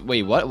Blox.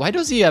 Wait, what? Why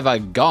does he have a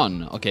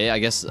gun? Okay, I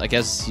guess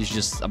he's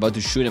just about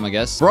to shoot him, I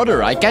guess.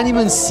 Brother, I can't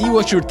even see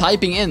what you're typing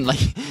typing in. Like,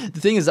 the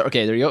thing is that,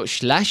 okay, there you go.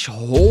 Slash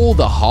hold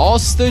a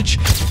hostage.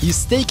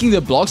 He's taking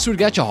the Blox fruit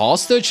gacha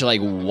hostage.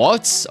 Like,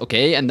 what?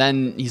 Okay, and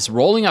then he's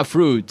rolling a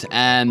fruit.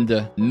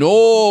 And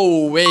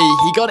no way.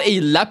 He got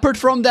a leopard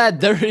from that?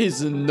 There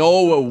is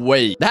no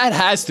way. That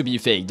has to be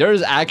fake. There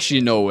is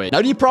actually no way.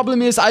 Now, the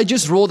problem is I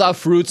just rolled out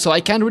fruit, so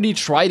I can't really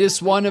try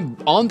this one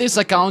on this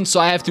account, so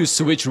I have to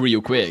switch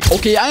real quick.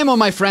 Okay, I am on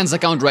my friend's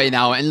account right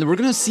now, and we're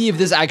gonna see if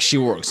this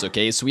actually works,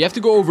 okay? So we have to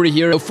go over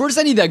here. First,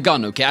 I need a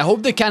gun, okay? I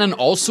hope the cannon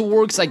also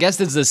works. I guess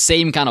it's the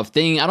same kind of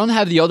thing. I don't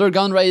have the other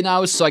gun right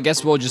now, so I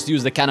guess we'll just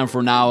use the cannon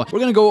for now. We're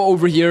gonna go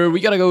over here. We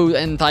gotta go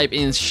and type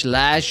in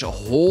slash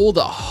hold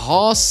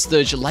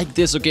hostage like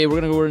this, okay?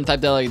 We're gonna go over and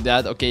type that like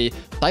that, okay?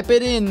 Type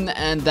it in,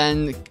 and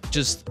then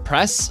just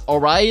press. All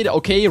right,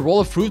 okay, roll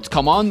a fruit.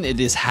 Come on,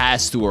 this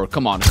has to work.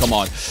 Come on, come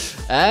on.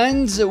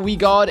 And we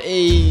got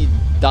a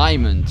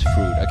diamond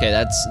fruit. Okay,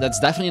 that's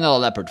definitely not a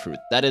leopard fruit.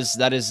 That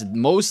is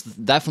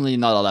most definitely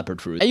not a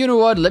leopard fruit. And you know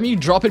what? Let me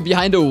drop it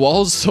behind the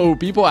walls so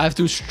people have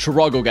to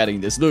struggle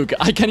getting this. Look,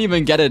 I can't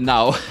even get it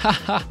now.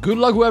 Good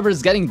luck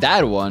whoever's getting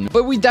that one.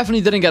 But we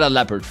definitely didn't get a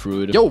leopard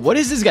fruit. Yo, what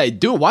is this guy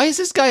do? Why is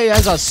this guy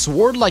has a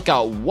sword like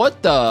a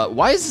what the?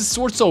 Why is this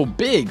sword so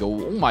big?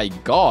 Oh my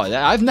god,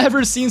 I've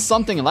never seen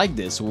something like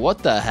this. What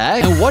the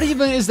heck? And what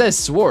even is that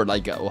sword?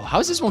 Like, how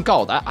is this one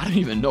called? I don't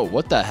even know.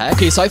 What the heck?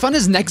 Okay, so I found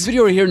this next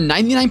video right here.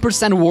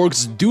 99%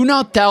 works. Do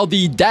not tell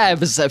the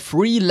devs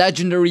free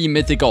legendary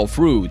mythical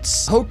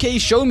fruits. Okay,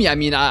 show me. I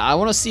mean, I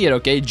want to see it,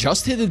 okay?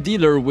 Just hit the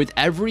dealer with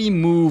every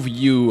move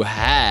you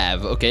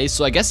have. Okay,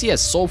 so I guess he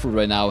has soul fruit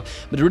right now,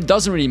 but it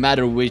doesn't really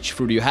matter which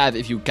fruit you have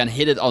if you can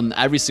hit it on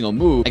every single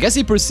move. I guess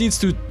he proceeds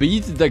to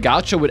beat the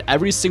gacha with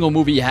every single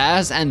move he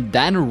has and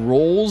then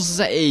rolls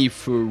a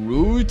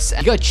fruit.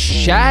 He got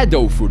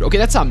shadow fruit. Okay,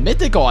 that's a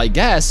mythical, I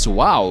guess.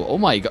 Wow. Oh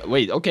my god.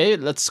 Wait, okay,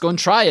 let's go and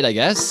try it, I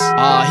guess.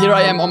 Here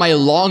I am on my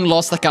long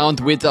lost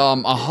account with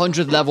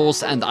 100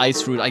 levels and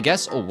ice fruit, I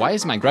guess. Oh, why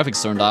is my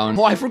graphics turned down?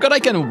 Oh, I forgot I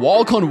can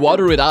walk on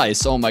water with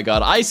ice. Oh my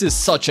god, ice is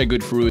such a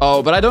good fruit.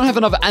 Oh, but I don't have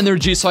enough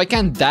energy, so I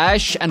can't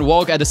dash and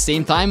walk at the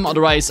same time.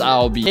 Otherwise,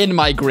 I'll be in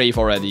my grave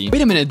already.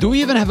 Wait a minute, do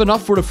we even have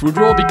enough for the fruit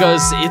roll?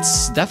 Because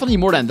it's definitely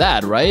more than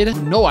that, right?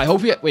 No, I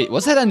hope we... Wait,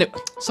 was that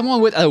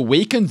someone with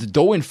awakened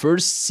dough in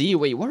first sea?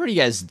 Wait, what are you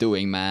guys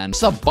doing, man?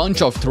 Just a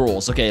bunch of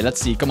trolls. Okay, let's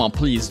see. Come on,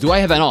 please. Do I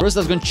have enough? First,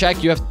 let's go and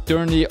check. You have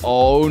turned the...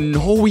 Oh,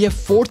 no, we have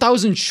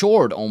 4,000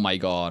 short. Oh my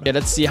god. Okay,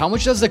 let's see. How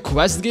much does the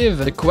quest give?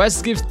 The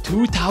quest gives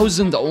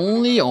 2,000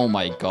 only? Oh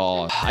my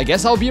god. I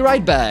guess I'll be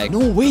right back.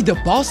 No way, the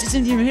boss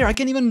isn't even here. I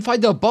can't even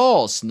fight the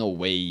boss. No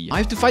way. I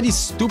have to fight this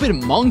stupid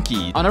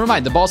monkey. Oh, never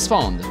mind. The boss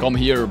found. Come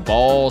here,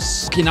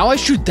 boss. Okay, now I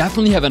should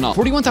definitely have enough.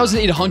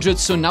 41,800.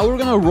 So now we're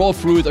gonna roll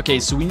fruit. Okay,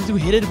 so we need to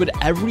hit it with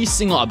every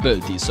single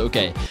ability. So,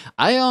 okay.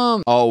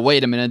 Oh,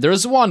 wait a minute.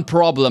 There's one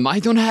problem. I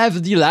don't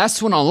have the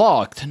last one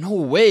unlocked. No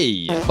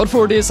way. But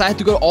for this, I had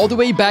to go all the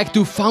way back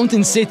to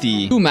Fountain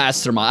City to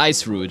master my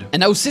ice fruit.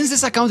 And now, since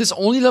this account is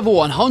only level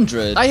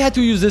 100, I had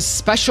to use this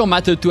special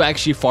method to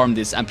actually farm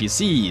these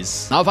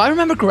NPCs. Now, if I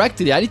remember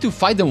correctly, I need to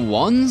fight them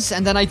once,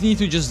 and then I need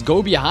to just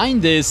go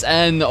behind this,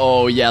 and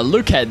oh yeah,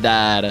 look at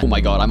that. Oh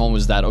my god, I'm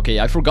almost dead. Okay,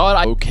 I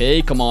forgot.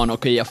 Okay, come on.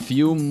 Okay, a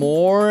few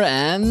more,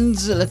 and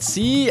let's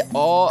see.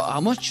 Oh,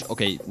 how much?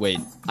 Okay, wait.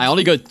 I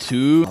only got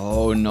 2.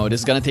 Oh no,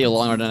 this is gonna take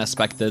longer than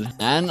expected.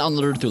 And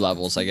another 2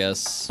 levels, I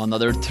guess.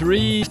 Another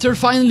 3. They're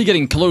finally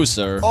getting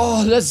closer.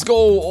 Oh, let's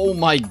go. Oh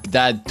my,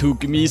 that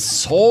took me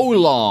so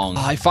long.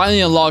 I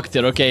finally unlocked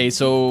it. Okay,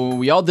 so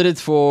we all did it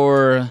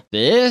for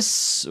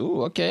this.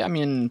 Ooh, okay, I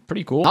mean,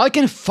 pretty cool. Now I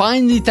can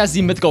finally test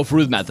the mythical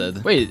fruit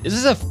method. Wait,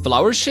 is this a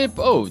flower ship?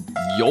 Oh,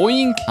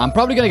 yoink. I'm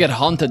probably gonna get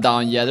hunted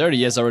down. Yeah, there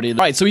he is already. All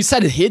right, so he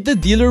said hit the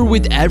dealer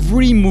with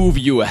every move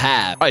you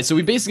have. All right, so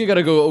we basically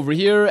gotta go over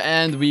here,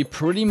 and we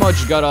pretty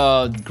much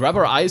gotta grab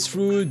our ice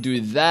fruit,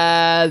 do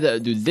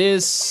that, do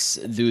this,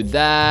 do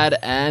that,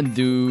 and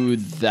do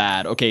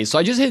that. Okay, so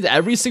I just hit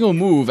every single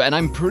move, and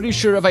I'm pretty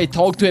sure if I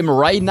talk to him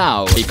right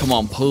now... Hey, come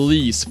on,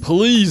 please,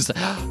 please.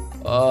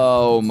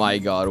 Oh my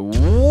god,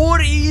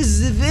 what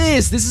is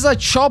this? This is a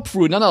chop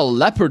fruit, not a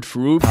leopard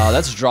fruit.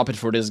 Let's drop it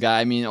for this guy.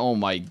 I mean, oh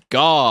my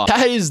god,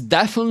 that is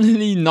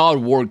definitely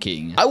not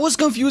working. I was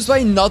confused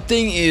why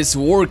nothing is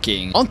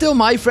working until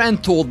my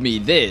friend told me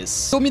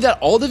this. Told me that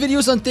all the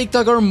videos on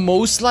TikTok are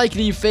most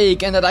likely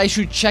fake and that I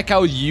should check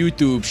out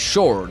YouTube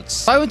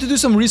Shorts. I went to do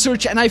some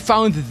research and I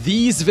found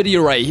this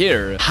video right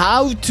here.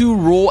 How to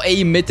roll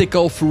a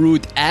mythical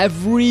fruit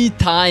every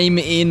time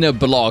in a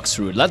Blox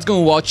fruit. Let's go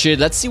and watch it.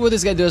 Let's see what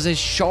this guy does. A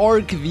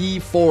Shark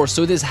V4,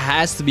 so this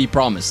has to be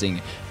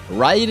promising,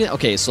 right?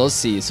 Okay, so let's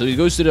see. So he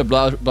goes to the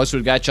Blox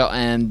fruit gacha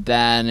and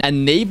then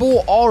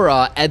enable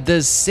aura at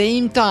the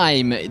same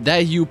time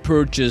that you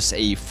purchase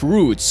a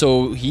fruit.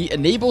 So he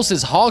enables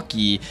his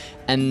hockey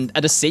and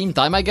at the same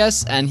time, I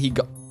guess, and he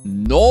got...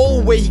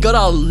 No way, he got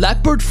a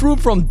leopard fruit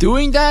from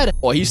doing that?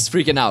 Oh, he's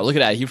freaking out. Look at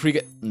that. He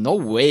freaking... No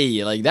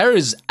way. Like, there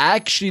is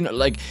actually...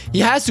 Like,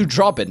 he has to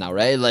drop it now,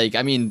 right? Like,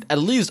 I mean, at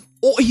least...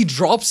 Oh, he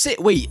drops it?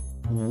 Wait.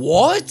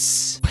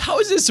 What? How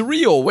is this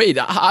real? Wait,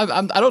 I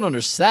don't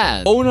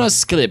understand.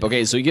 Bonus clip.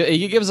 Okay, so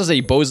he gives us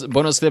a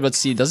bonus clip. Let's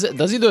see. Does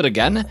he do it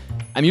again?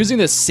 I'm using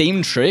the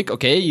same trick.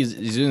 Okay, he's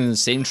using the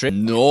same trick.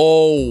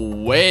 No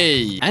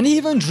way. And he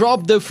even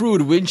dropped the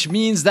fruit, which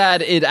means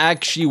that it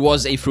actually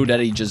was a fruit that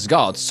he just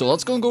got. So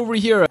let's go over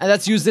here and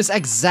let's use this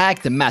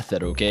exact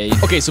method, okay?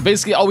 Okay, so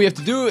basically all we have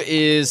to do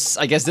is,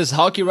 I guess this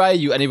hotkey, right?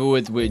 You enable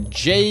it with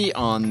J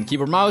on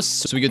keyboard mouse.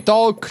 So we can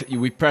talk,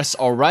 we press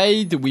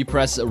alright, we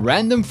press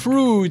random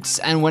fruits,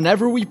 and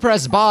whenever we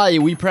press buy,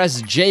 we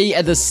press J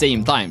at the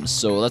same time.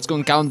 So let's go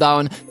and count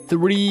down.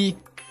 3,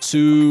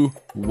 2,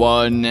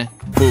 1,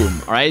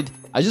 boom. All right,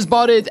 I just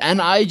bought it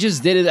and I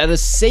just did it at the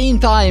same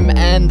time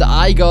and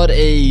I got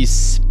a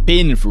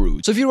spin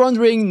fruit. So if you're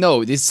wondering,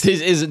 no, this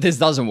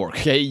doesn't work.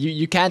 Okay,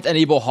 you can't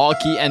enable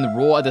hotkey and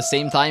roll at the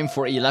same time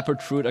for a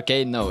leopard fruit.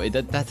 Okay, no,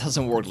 that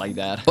doesn't work like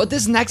that. But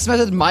this next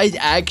method might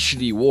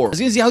actually work.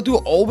 As you can see, how to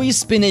always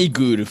spin a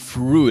good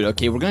fruit.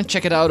 Okay, we're gonna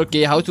check it out.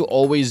 Okay, how to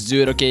always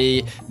do it.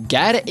 Okay,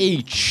 get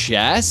a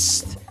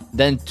chest,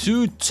 then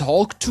to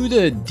talk to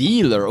the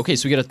dealer. Okay,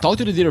 so we gotta talk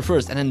to the dealer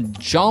first and then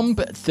jump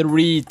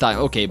 3 times.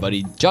 Okay,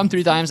 buddy, jump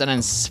 3 times and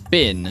then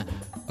spin.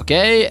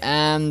 Okay,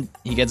 and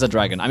he gets a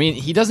dragon. I mean,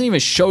 he doesn't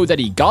even show that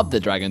he got the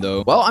dragon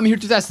though. Well, I'm here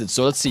to test it,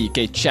 so let's see.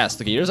 Okay, chest.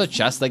 Okay, here's a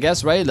chest, I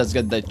guess, right? Let's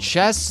get the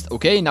chest.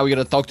 Okay, now we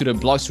gotta talk to the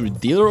Blox fruit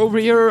dealer over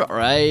here. All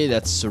right,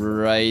 that's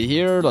right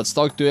here. Let's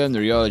talk to him.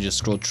 There you go. Just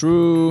scroll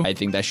through. I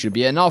think that should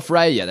be enough,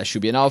 right? Yeah, that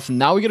should be enough.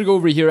 Now we gotta go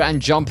over here and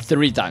jump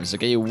 3 times.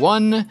 Okay,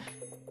 1,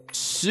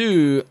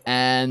 2,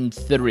 and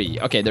 3.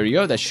 Okay, there you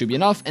go. That should be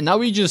enough. And now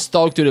we just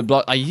talk to the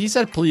block. He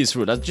said please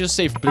fruit. Let's just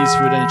say please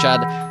fruit in the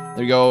chat.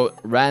 There you go.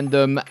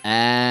 Random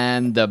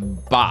and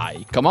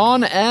buy. Come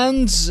on.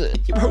 And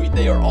bro,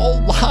 they are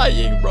all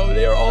lying, bro.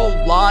 They are all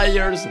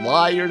liars,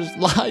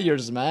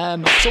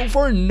 man. So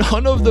far,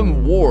 none of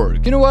them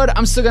work. You know what?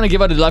 I'm still gonna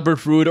give out the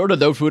leopard fruit or the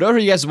doe fruit. Or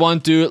if you guys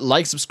want to,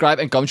 like, subscribe,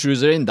 and comment your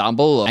username down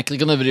below. And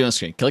click on the video on the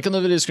screen. Click on the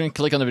video screen.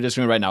 Click on the video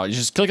screen right now. You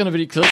just click on the video. Click